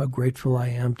person more how grateful I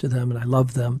am to them and I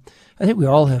love them. I think we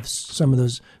all have some of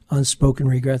those unspoken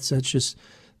regrets.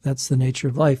 That's the nature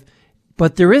of life.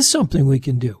 But there is something we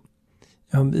can do.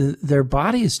 Their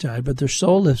body has died, but their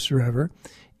soul lives forever.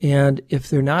 And if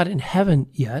they're not in heaven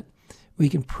yet, we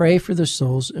can pray for their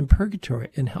souls in purgatory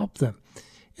and help them.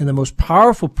 And the most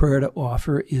powerful prayer to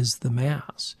offer is the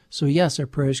Mass. So yes, our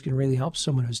prayers can really help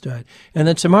someone who's died. And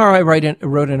then tomorrow I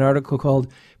wrote an article called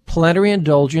Plenary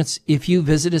Indulgence If You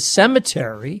Visit a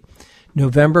Cemetery,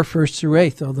 November 1st through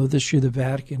 8th, although this year the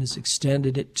Vatican has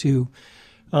extended it to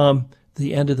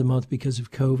the end of the month because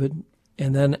of COVID.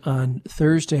 And then on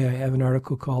Thursday, I have an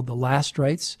article called The Last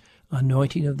Rites,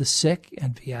 Anointing of the Sick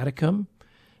and Viaticum.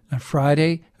 On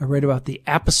Friday, I read about the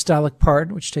apostolic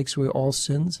pardon, which takes away all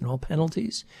sins and all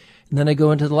penalties. And then I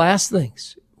go into the last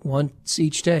things, once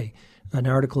each day. An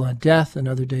article on death,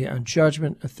 another day on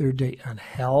judgment, a third day on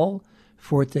hell,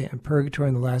 fourth day on purgatory,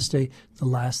 and the last day, the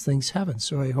last things heaven.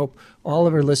 So I hope all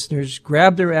of our listeners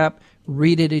grab their app,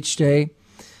 read it each day.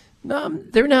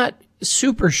 They're not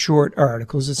super short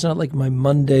articles. It's not like my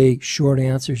Monday short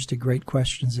answers to great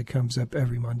questions that comes up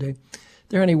every Monday.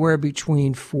 They're anywhere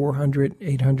between 400 and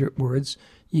 800 words.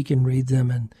 You can read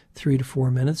them in 3 to 4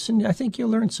 minutes, and I think you'll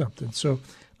learn something. So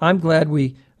I'm glad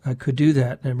we could do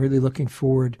that, and I'm really looking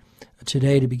forward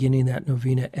today to beginning that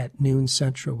novena at noon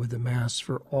Central with the Mass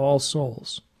for All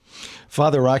Souls.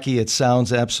 Father Rocky, it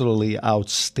sounds absolutely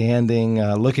outstanding.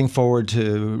 Looking forward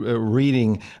to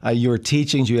reading your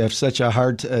teachings. You have such a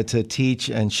heart to teach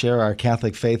and share our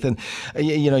Catholic faith. And,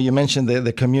 you mentioned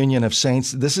the communion of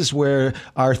saints. This is where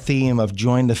our theme of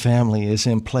Join the Family is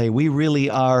in play. We really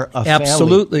are a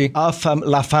Absolutely. family.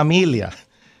 La familia.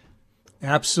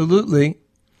 Absolutely.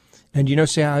 And do you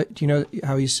know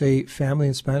how you say family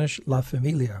in Spanish? La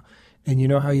familia. And you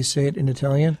know how you say it in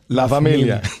Italian? La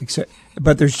familia.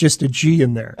 But there's just a G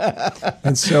in there.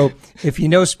 And so if you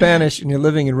know Spanish and you're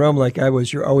living in Rome like I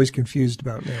was, you're always confused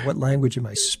about, man, what language am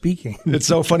I speaking? It's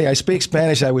so funny. I speak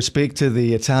Spanish. I would speak to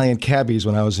the Italian cabbies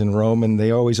when I was in Rome, and they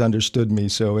always understood me.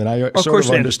 And I sort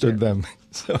of understood them.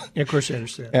 So, yeah, of course I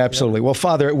understand. Absolutely. Yeah. Well,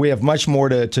 Father, we have much more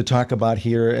to talk about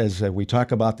here as we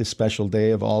talk about this special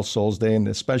day of All Souls Day and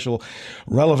this special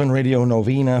Relevant Radio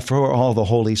Novena for all the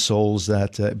holy souls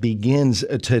that begins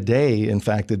today. In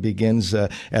fact, it begins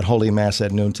at Holy Mass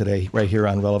at noon today, right here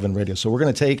on Relevant Radio. So we're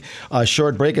going to take a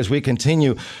short break as we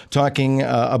continue talking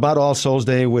about All Souls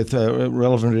Day with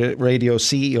Relevant Radio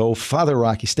CEO, Father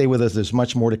Rocky. Stay with us. There's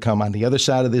much more to come on the other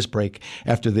side of this break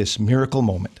after this miracle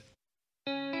moment.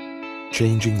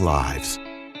 Changing lives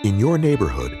in your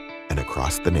neighborhood and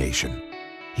across the nation.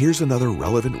 Here's another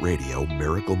Relevant Radio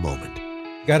miracle moment.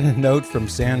 Got a note from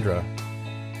Sandra,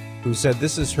 who said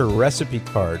this is her recipe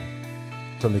card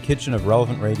from the kitchen of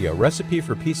Relevant Radio. Recipe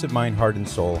for peace of mind, heart, and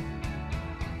soul.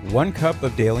 1 cup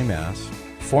of daily Mass,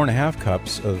 4.5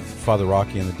 cups of Father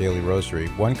Rocky and the Daily Rosary,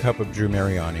 1 cup of Drew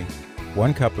Mariani,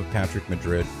 1 cup of Patrick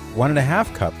Madrid,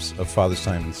 1.5 cups of Father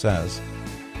Simon Says,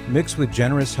 mixed with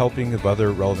generous helping of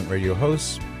other Relevant Radio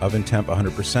hosts, oven temp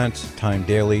 100%, time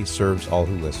daily, serves all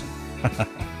who listen.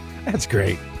 That's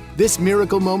great. This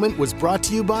miracle moment was brought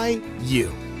to you by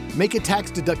you. Make a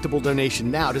tax-deductible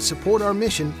donation now to support our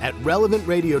mission at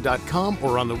relevantradio.com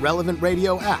or on the Relevant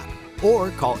Radio app, or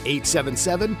call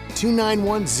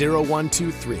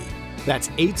 877-291-0123. That's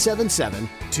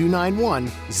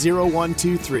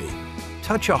 877-291-0123.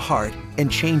 Touch a heart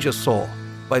and change a soul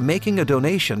by making a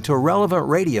donation to Relevant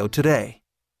Radio today.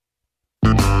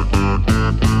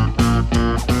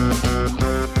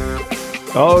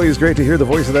 Always great to hear the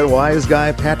voice of that wise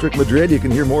guy, Patrick Madrid. You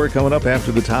can hear more coming up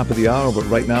after the top of the hour, but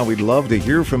right now we'd love to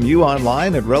hear from you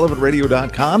online at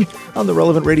relevantradio.com, on the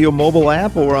Relevant Radio mobile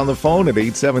app, or on the phone at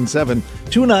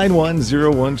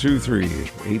 877-291-0123.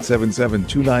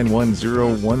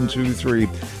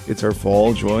 877-291-0123. It's our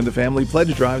fall Join the Family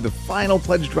Pledge Drive, the final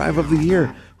pledge drive of the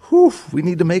year. Whew, we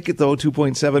need to make it, though,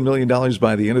 $2.7 million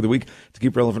by the end of the week to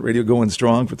keep Relevant Radio going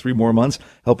strong for 3 more months.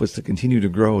 Help us to continue to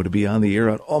grow, to be on the air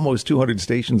at almost 200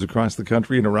 stations across the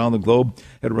country and around the globe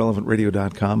at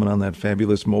relevantradio.com and on that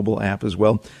fabulous mobile app as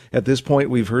well. At this point,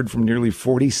 we've heard from nearly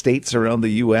 40 states around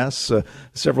the U.S.,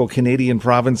 several Canadian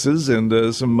provinces,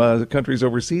 and some countries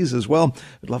overseas as well.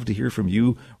 I'd love to hear from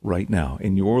you right now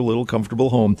in your little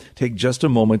comfortable home. Take just a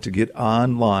moment to get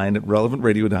online at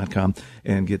relevantradio.com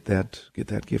and get that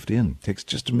gift in. Takes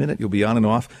just a minute. You'll be on and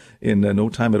off in no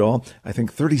time at all. I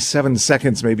think 37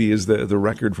 seconds maybe is the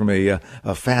record from a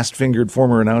fast-fingered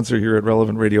former announcer here at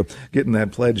Relevant Radio getting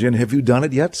that pledge in. Have you done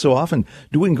it yet? So often,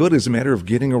 doing good is a matter of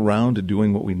getting around to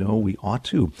doing what we know we ought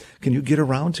to. Can you get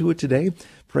around to it today?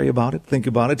 Pray about it, think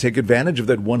about it, take advantage of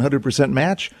that 100%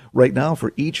 match right now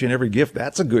for each and every gift.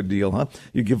 That's a good deal, huh?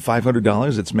 You give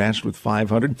 $500, it's matched with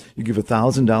 $500. You give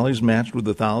 $1,000, matched with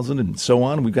 $1,000, and so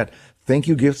on. We've got thank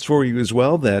you gifts for you as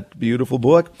well. That beautiful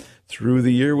book, through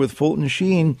the year with Fulton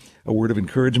Sheen. A word of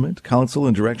encouragement, counsel,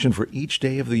 and direction for each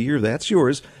day of the year. That's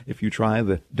yours if you try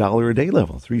the $1 a day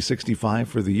level, $365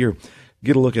 for the year.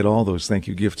 Get a look at all those thank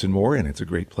you gifts and more, and it's a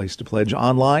great place to pledge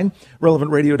online,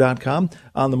 relevantradio.com,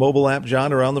 on the mobile app,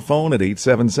 John, or on the phone at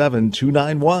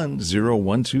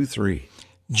 877-291-0123.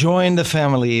 Join the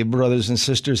family, brothers and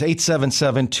sisters.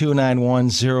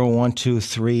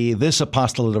 877-291-0123. This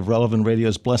apostolate of Relevant Radio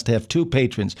is blessed to have two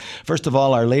patrons. First of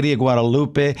all, Our Lady of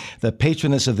Guadalupe, the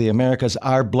patroness of the Americas,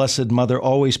 our Blessed Mother,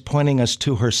 always pointing us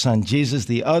to her Son, Jesus.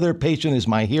 The other patron is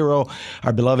my hero,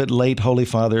 our beloved late Holy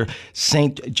Father,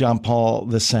 St. John Paul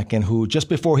II, who just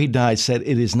before he died said,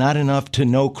 "It is not enough to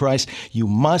know Christ. You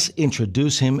must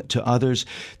introduce him to others."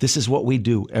 This is what we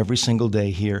do every single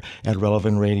day here at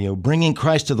Relevant Radio, bringing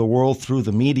Christ to the world through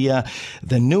the media.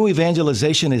 The new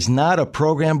evangelization is not a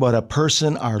program, but a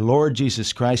person, our Lord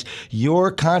Jesus Christ. Your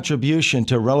contribution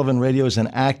to Relevant Radio is an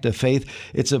act of faith.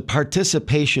 It's a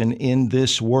participation in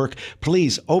this work.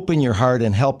 Please open your heart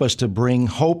and help us to bring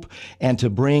hope and to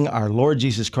bring our Lord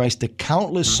Jesus Christ to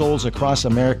countless souls across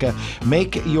America.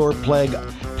 Make your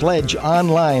pledge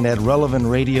online at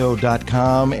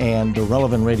relevantradio.com and the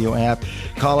Relevant Radio app.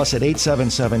 Call us at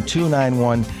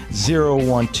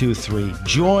 877-291-0123.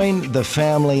 Join the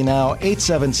family now,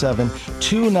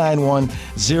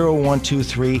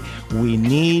 877-291-0123. We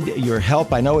need your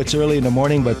help. I know it's early in the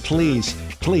morning, but please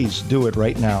do it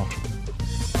right now.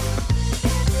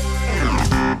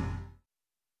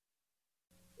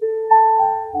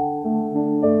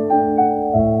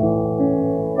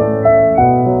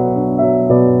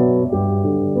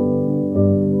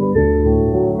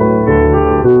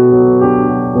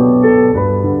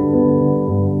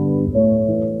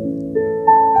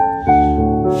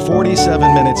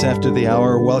 After the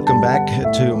hour, welcome back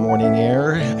to Morning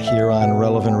Air here on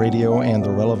Relevant Radio and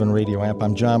the Relevant Radio app.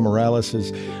 I'm John Morales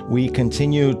as we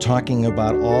continue talking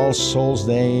about All Souls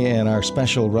Day and our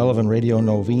special Relevant Radio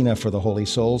Novena for the Holy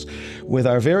Souls with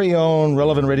our very own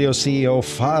Relevant Radio CEO,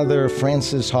 Father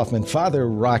Francis Hoffman. Father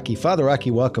Rocky,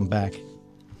 welcome back.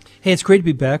 Hey, it's great to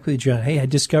be back with you, John. Hey, I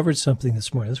discovered something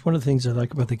this morning. That's one of the things I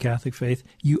like about the Catholic faith.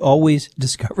 You always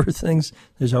discover things.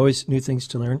 There's always new things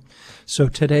to learn. So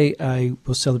today I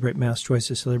will celebrate Mass twice.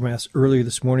 I celebrated Mass earlier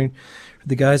this morning for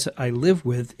the guys I live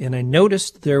with, and I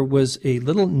noticed there was a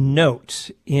little note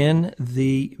in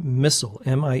the missal,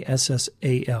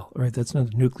 M-I-S-S-A-L. Right? That's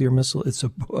not a nuclear missile. It's a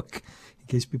book, in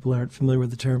case people aren't familiar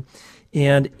with the term.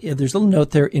 And there's a little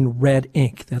note there in red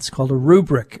ink. That's called a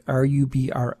rubric,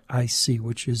 R-U-B-R-I-C,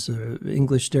 which is an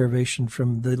English derivation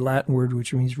from the Latin word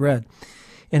which means red.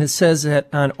 And it says that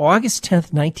on August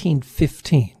 10th,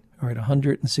 1915, all right,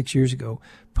 106 years ago,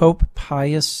 Pope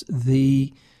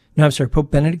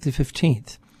Benedict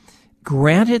XV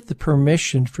granted the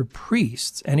permission for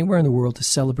priests anywhere in the world to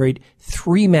celebrate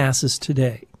 3 masses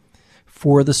today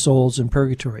for the souls in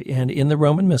purgatory. And in the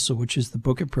Roman Missal, which is the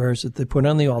book of prayers that they put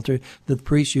on the altar, that the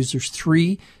priests use, there's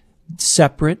 3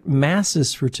 separate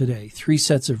masses for today. 3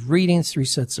 sets of readings, 3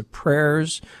 sets of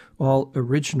prayers, all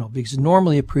original, because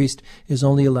normally a priest is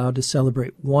only allowed to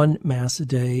celebrate 1 mass a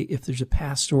day. If there's a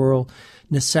pastoral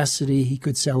necessity, he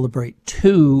could celebrate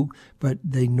 2, but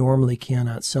they normally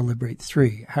cannot celebrate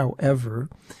 3. However,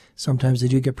 sometimes they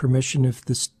do get permission if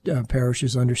the parish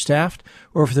is understaffed,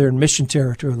 or if they're in mission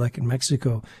territory, like in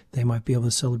Mexico, they might be able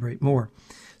to celebrate more.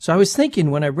 So I was thinking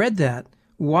when I read that,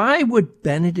 why would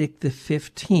Benedict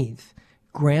XV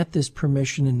grant this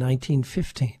permission in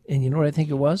 1915? And you know what I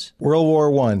think it was? World War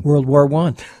I. World War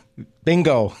I.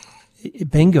 Bingo.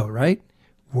 Bingo, right?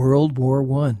 World War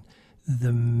I.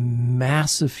 The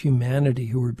mass of humanity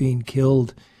who were being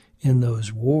killed in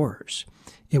those wars.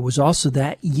 It was also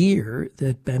that year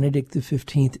that Benedict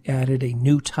XV added a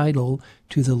new title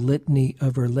to the Litany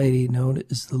of Our Lady, known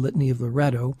as the Litany of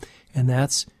Loreto, and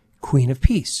that's Queen of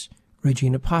Peace,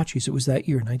 Regina Pacis. It was that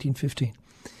year, 1915.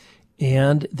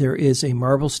 And there is a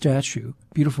marble statue,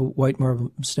 beautiful white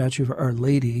marble statue of Our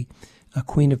Lady, a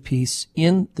Queen of Peace,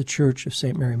 in the Church of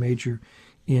St. Mary Major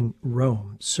in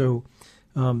Rome. So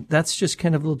that's just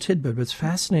kind of a little tidbit, but it's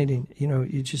fascinating. You know,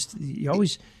 you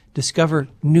always discover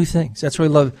new things. That's why I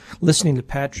love listening to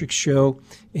Patrick's show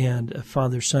and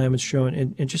Father Simon's show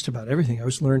and just about everything. I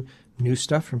always learn new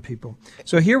stuff from people.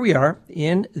 So here we are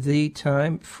in the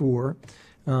time for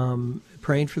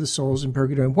praying for the souls in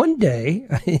purgatory. One day,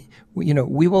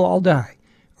 we will all die,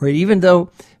 right? Even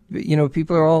though,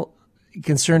 people are all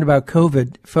concerned about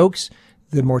COVID, folks,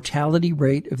 the mortality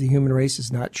rate of the human race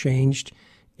has not changed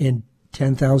in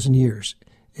 10,000 years.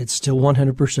 It's still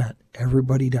 100%.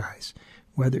 Everybody dies,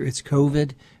 whether it's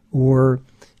COVID or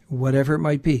whatever it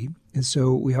might be. And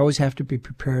so we always have to be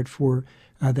prepared for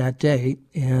that day,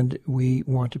 and we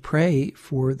want to pray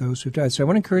for those who've died. So I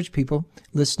want to encourage people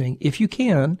listening, if you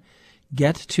can,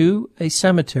 get to a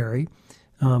cemetery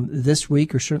this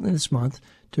week or certainly this month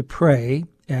to pray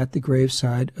at the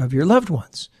graveside of your loved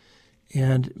ones.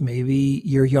 And maybe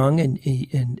you're young and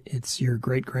it's your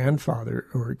great-grandfather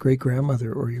or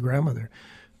great-grandmother or your grandmother.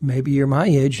 Maybe you're my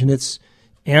age and it's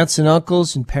aunts and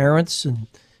uncles and parents and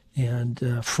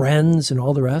friends and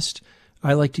all the rest.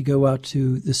 I like to go out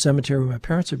to the cemetery where my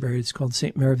parents are buried. It's called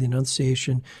St. Mary of the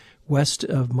Annunciation, west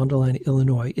of Mundelein,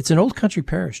 Illinois. It's an old country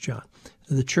parish, John.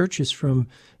 The church is from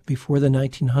before the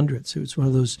 1900s. So it's one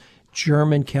of those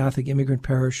German Catholic immigrant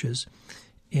parishes.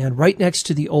 And right next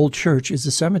to the old church is the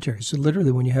cemetery. So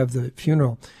literally when you have the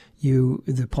funeral,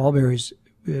 the pallbearers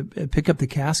pick up the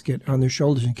casket on their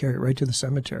shoulders and carry it right to the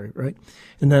cemetery, right?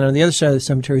 And then on the other side of the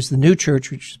cemetery is the new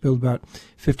church, which was built about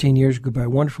 15 years ago by a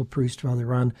wonderful priest, Father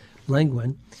Ron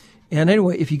Langwin. And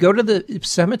anyway, if you go to the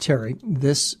cemetery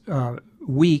this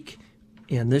week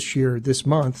and this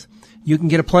month, you can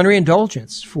get a plenary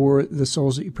indulgence for the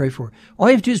souls that you pray for. All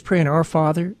you have to do is pray an Our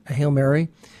Father, a Hail Mary.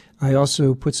 I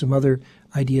also put some other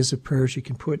ideas of prayers you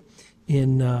can put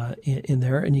in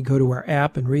there, and you go to our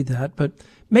app and read that. But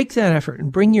make that effort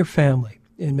and bring your family,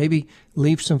 and maybe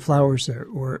leave some flowers there,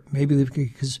 or maybe leave,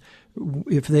 because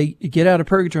if they get out of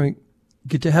purgatory,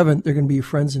 get to heaven, they're going to be your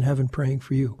friends in heaven praying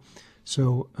for you.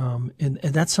 So, and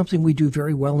that's something we do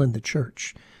very well in the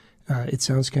church. It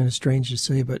sounds kind of strange to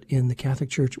say, but in the Catholic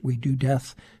Church, we do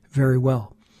death very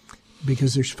well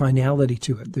because there's finality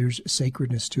to it. There's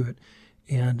sacredness to it.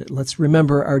 And let's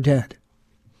remember our dead.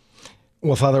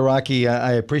 Well, Father Rocky,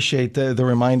 I appreciate the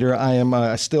reminder. I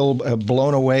am still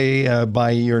blown away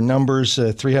by your numbers,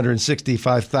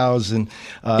 365,000.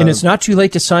 And it's not too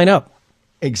late to sign up.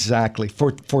 Exactly.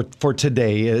 For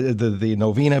today, the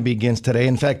novena begins today.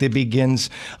 In fact, it begins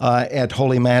at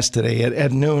Holy Mass today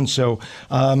at noon. So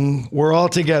we're all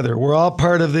together. We're all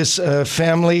part of this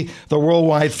family, the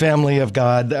worldwide family of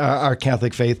God, our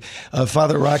Catholic faith.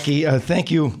 Father Rocky,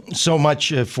 thank you so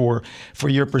much for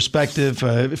your perspective,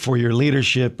 for your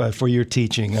leadership, for your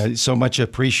teaching. So much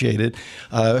appreciated.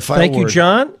 Thank you,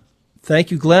 John.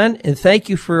 Thank you, Glenn, and thank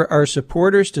you for our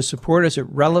supporters. To support us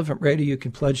at Relevant Radio, you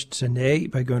can pledge today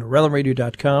by going to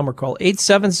relevantradio.com or call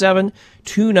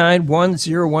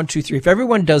 877-291-0123. If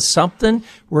everyone does something,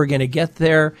 we're going to get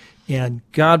there, and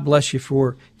God bless you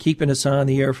for keeping us on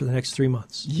the air for the next 3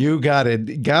 months. You got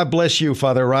it. God bless you,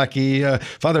 Father Rocky.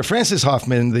 Father Francis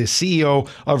Hoffman, the CEO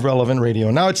of Relevant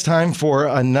Radio. Now it's time for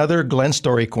another Glen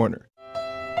Story Corner.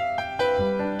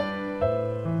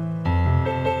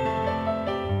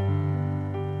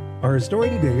 Our story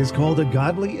today is called A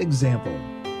Godly Example.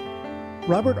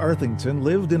 Robert Arthington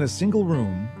lived in a single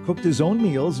room, cooked his own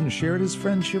meals, and shared his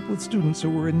friendship with students who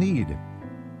were in need.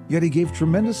 Yet he gave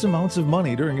tremendous amounts of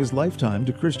money during his lifetime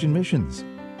to Christian missions.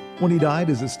 When he died,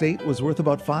 his estate was worth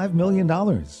about $5 million,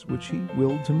 which he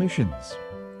willed to missions.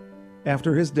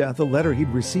 After his death, a letter he'd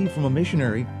received from a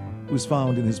missionary was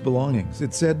found in his belongings.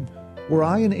 It said, "Were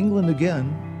I in England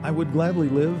again, I would gladly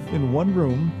live in one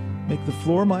room, make the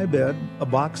floor my bed, a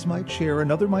box my chair,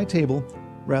 another my table,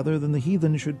 rather than the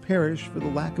heathen should perish for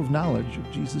the lack of knowledge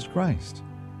of Jesus Christ."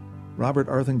 Robert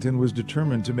Arthington was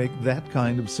determined to make that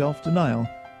kind of self-denial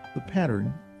the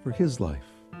pattern for his life.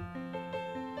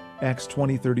 Acts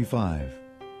 20:35.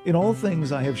 "In all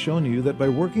things I have shown you that by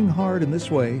working hard in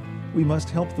this way, we must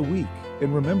help the weak,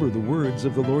 and remember the words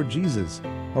of the Lord Jesus,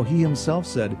 how he himself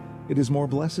said, 'It is more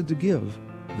blessed to give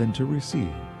than to receive.'"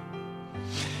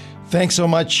 Thanks so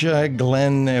much,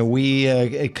 Glenn.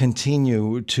 We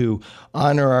continue to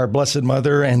honor our Blessed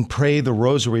Mother and pray the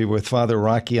Rosary with Father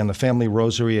Rocky on the Family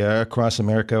Rosary across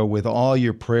America with all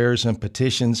your prayers and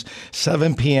petitions.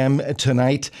 7 p.m.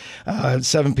 tonight,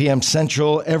 7 p.m.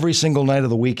 Central, every single night of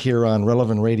the week here on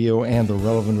Relevant Radio and the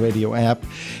Relevant Radio app.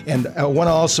 And I want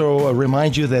to also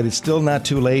remind you that it's still not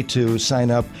too late to sign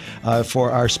up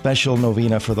for our special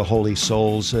novena for the Holy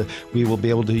Souls. We will be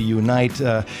able to unite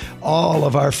all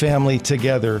of our family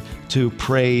together to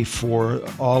pray for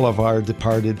all of our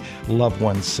departed loved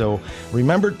ones. So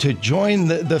remember to join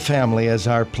the family as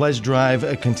our pledge drive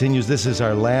continues. This is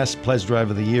our last pledge drive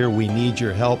of the year. We need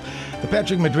your help. The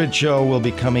Patrick Madrid Show will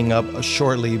be coming up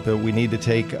shortly, but we need to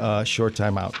take a short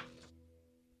time out.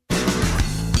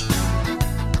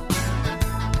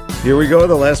 Here we go,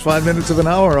 the last 5 minutes of an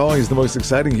hour. Always the most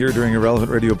exciting here during a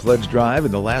Relevant Radio Pledge Drive.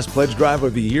 And the last pledge drive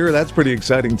of the year, that's pretty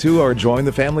exciting too. Our Join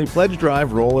the Family Pledge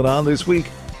Drive, rolling on this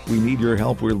week. We need your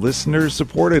help. We're listeners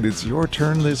supported. It's your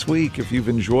turn this week. If you've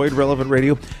enjoyed Relevant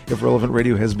Radio, if Relevant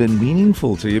Radio has been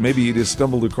meaningful to you, maybe you just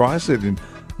stumbled across it and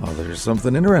Oh, there's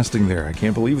something interesting there. I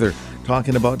can't believe they're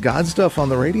talking about God stuff on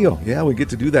the radio. Yeah, we get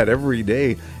to do that every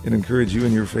day and encourage you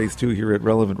in your faith, too, here at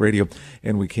Relevant Radio.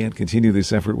 And we can't continue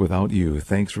this effort without you.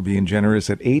 Thanks for being generous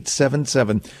at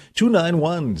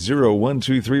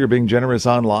 877-291-0123 or being generous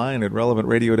online at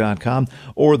relevantradio.com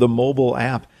or the mobile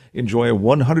app. Enjoy a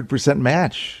 100%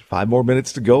 match. 5 more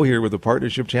minutes to go here with the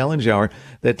Partnership Challenge Hour.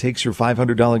 That takes your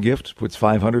 $500 gift, puts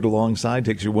 $500 alongside,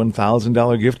 takes your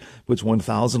 $1,000 gift, puts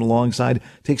 $1,000 alongside,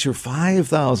 takes your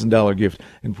 $5,000 gift,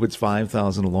 and puts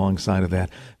 $5,000 alongside of that.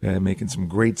 Making some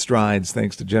great strides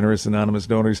thanks to generous anonymous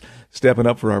donors stepping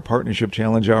up for our Partnership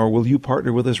Challenge Hour. Will you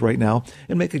partner with us right now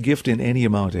and make a gift in any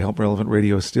amount to help Relevant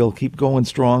Radio still keep going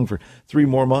strong for 3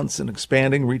 more months and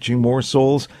expanding, reaching more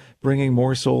souls, bringing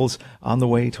more souls on the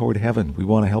way toward heaven. We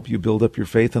want to help you build up your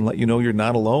faith and let you know you're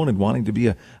not alone in wanting to be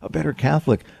a better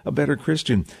Catholic, a better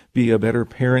Christian, be a better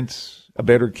parent, a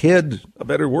better kid, a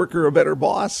better worker, a better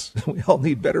boss. We all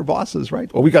need better bosses,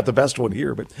 right? Well, we got the best one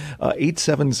here, but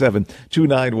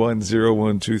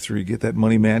 877-291-0123. Get that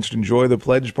money matched. Enjoy the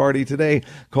pledge party today.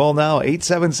 Call now,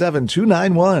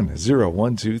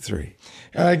 877-291-0123.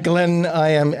 Glenn,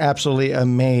 I am absolutely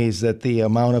amazed at the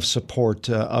amount of support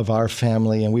of our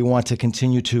family, and we want to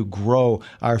continue to grow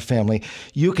our family.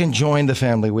 You can join the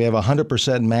family. We have a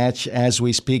 100% match as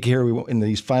we speak here in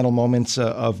these final moments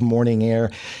of morning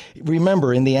air.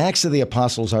 Remember, in the Acts of the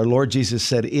Apostles, our Lord Jesus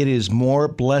said, "It is more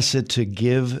blessed to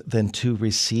give than to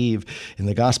receive." In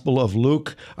the Gospel of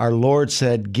Luke, our Lord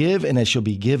said, "Give, and it shall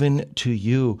be given to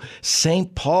you."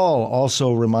 St. Paul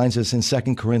also reminds us in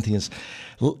 2 Corinthians,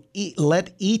 "Let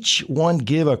each one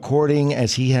give according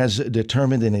as he has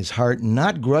determined in his heart,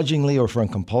 not grudgingly or from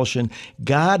compulsion.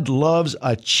 God loves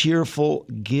a cheerful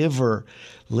giver."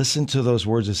 Listen to those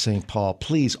words of St. Paul.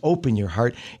 Please open your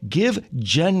heart. Give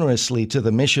generously to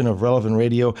the mission of Relevant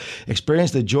Radio.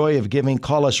 Experience the joy of giving.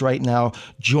 Call us right now.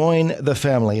 Join the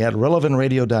family at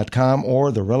relevantradio.com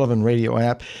or the Relevant Radio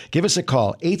app. Give us a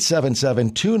call,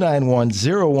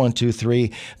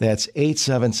 877-291-0123. That's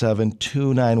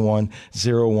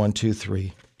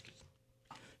 877-291-0123.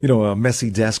 You know, a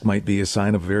messy desk might be a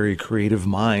sign of a very creative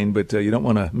mind, but you don't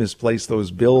want to misplace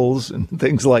those bills and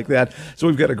things like that. So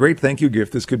we've got a great thank you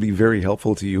gift. This could be very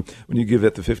helpful to you when you give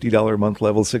at the $50 a month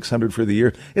level, $600 for the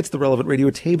year. It's the Relevant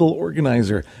Radio Table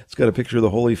Organizer. It's got a picture of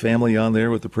the Holy Family on there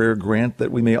with the prayer, "Grant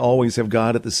that we may always have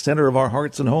God at the center of our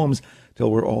hearts and homes till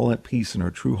we're all at peace in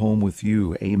our true home with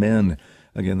you. Amen."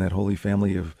 Again, that Holy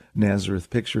Family of Nazareth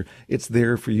picture. It's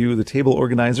there for you. The Table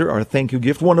Organizer, our thank you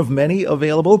gift, one of many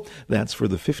available. That's for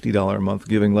the $50 a month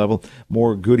giving level.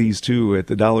 More goodies, too, at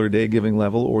the $1 a day giving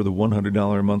level or the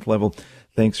 $100 a month level.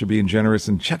 Thanks for being generous,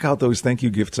 and check out those thank you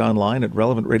gifts online at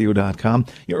relevantradio.com.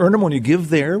 You earn them when you give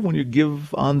there, when you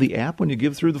give on the app, when you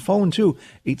give through the phone, too.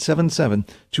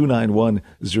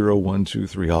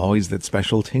 877-291-0123. Always that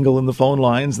special tingle in the phone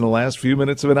lines in the last few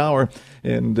minutes of an hour.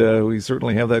 And we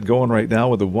certainly have that going right now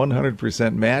with a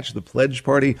 100% match. The pledge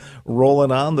party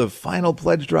rolling on, the final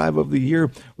pledge drive of the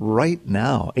year right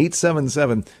now.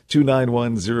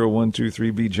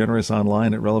 877-291-0123. Be generous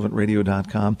online at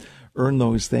relevantradio.com. Earn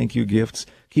those thank you gifts.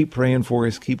 Keep praying for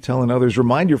us. Keep telling others.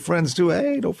 Remind your friends, too.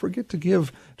 Hey, don't forget to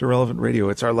give to Relevant Radio.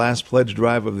 It's our last pledge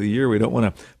drive of the year. We don't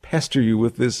want to pester you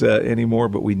with this anymore,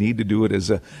 but we need to do it as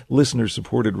a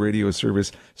listener-supported radio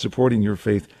service, supporting your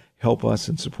faith. Help us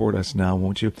and support us now,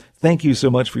 won't you? Thank you so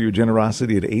much for your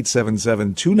generosity at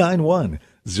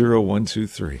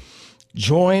 877-291-0123.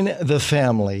 Join the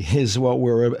family is what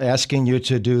we're asking you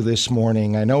to do this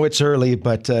morning. I know it's early,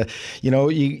 but,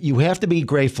 you have to be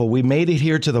grateful. We made it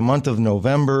here to the month of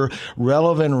November.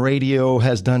 Relevant Radio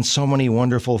has done so many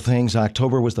wonderful things.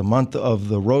 October was the month of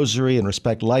the Rosary and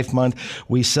Respect Life Month.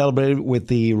 We celebrated with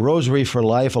the Rosary for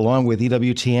Life along with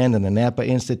EWTN and the Napa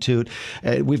Institute.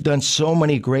 We've done so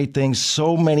many great things,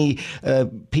 so many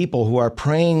people who are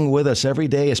praying with us every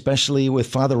day, especially with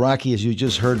Father Rocky, as you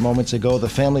just heard moments ago, the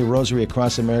Family Rosary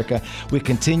across America. We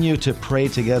continue to pray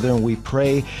together, and we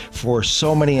pray for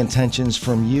so many intentions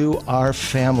from you, our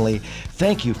family.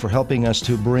 Thank you for helping us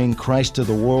to bring Christ to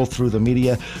the world through the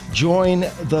media. Join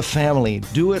the family.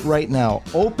 Do it right now.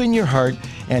 Open your heart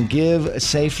and give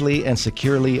safely and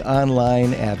securely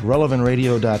online at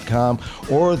relevantradio.com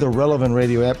or the Relevant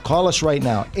Radio app. Call us right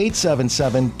now,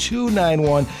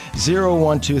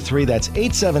 877-291-0123. That's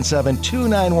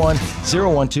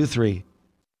 877-291-0123.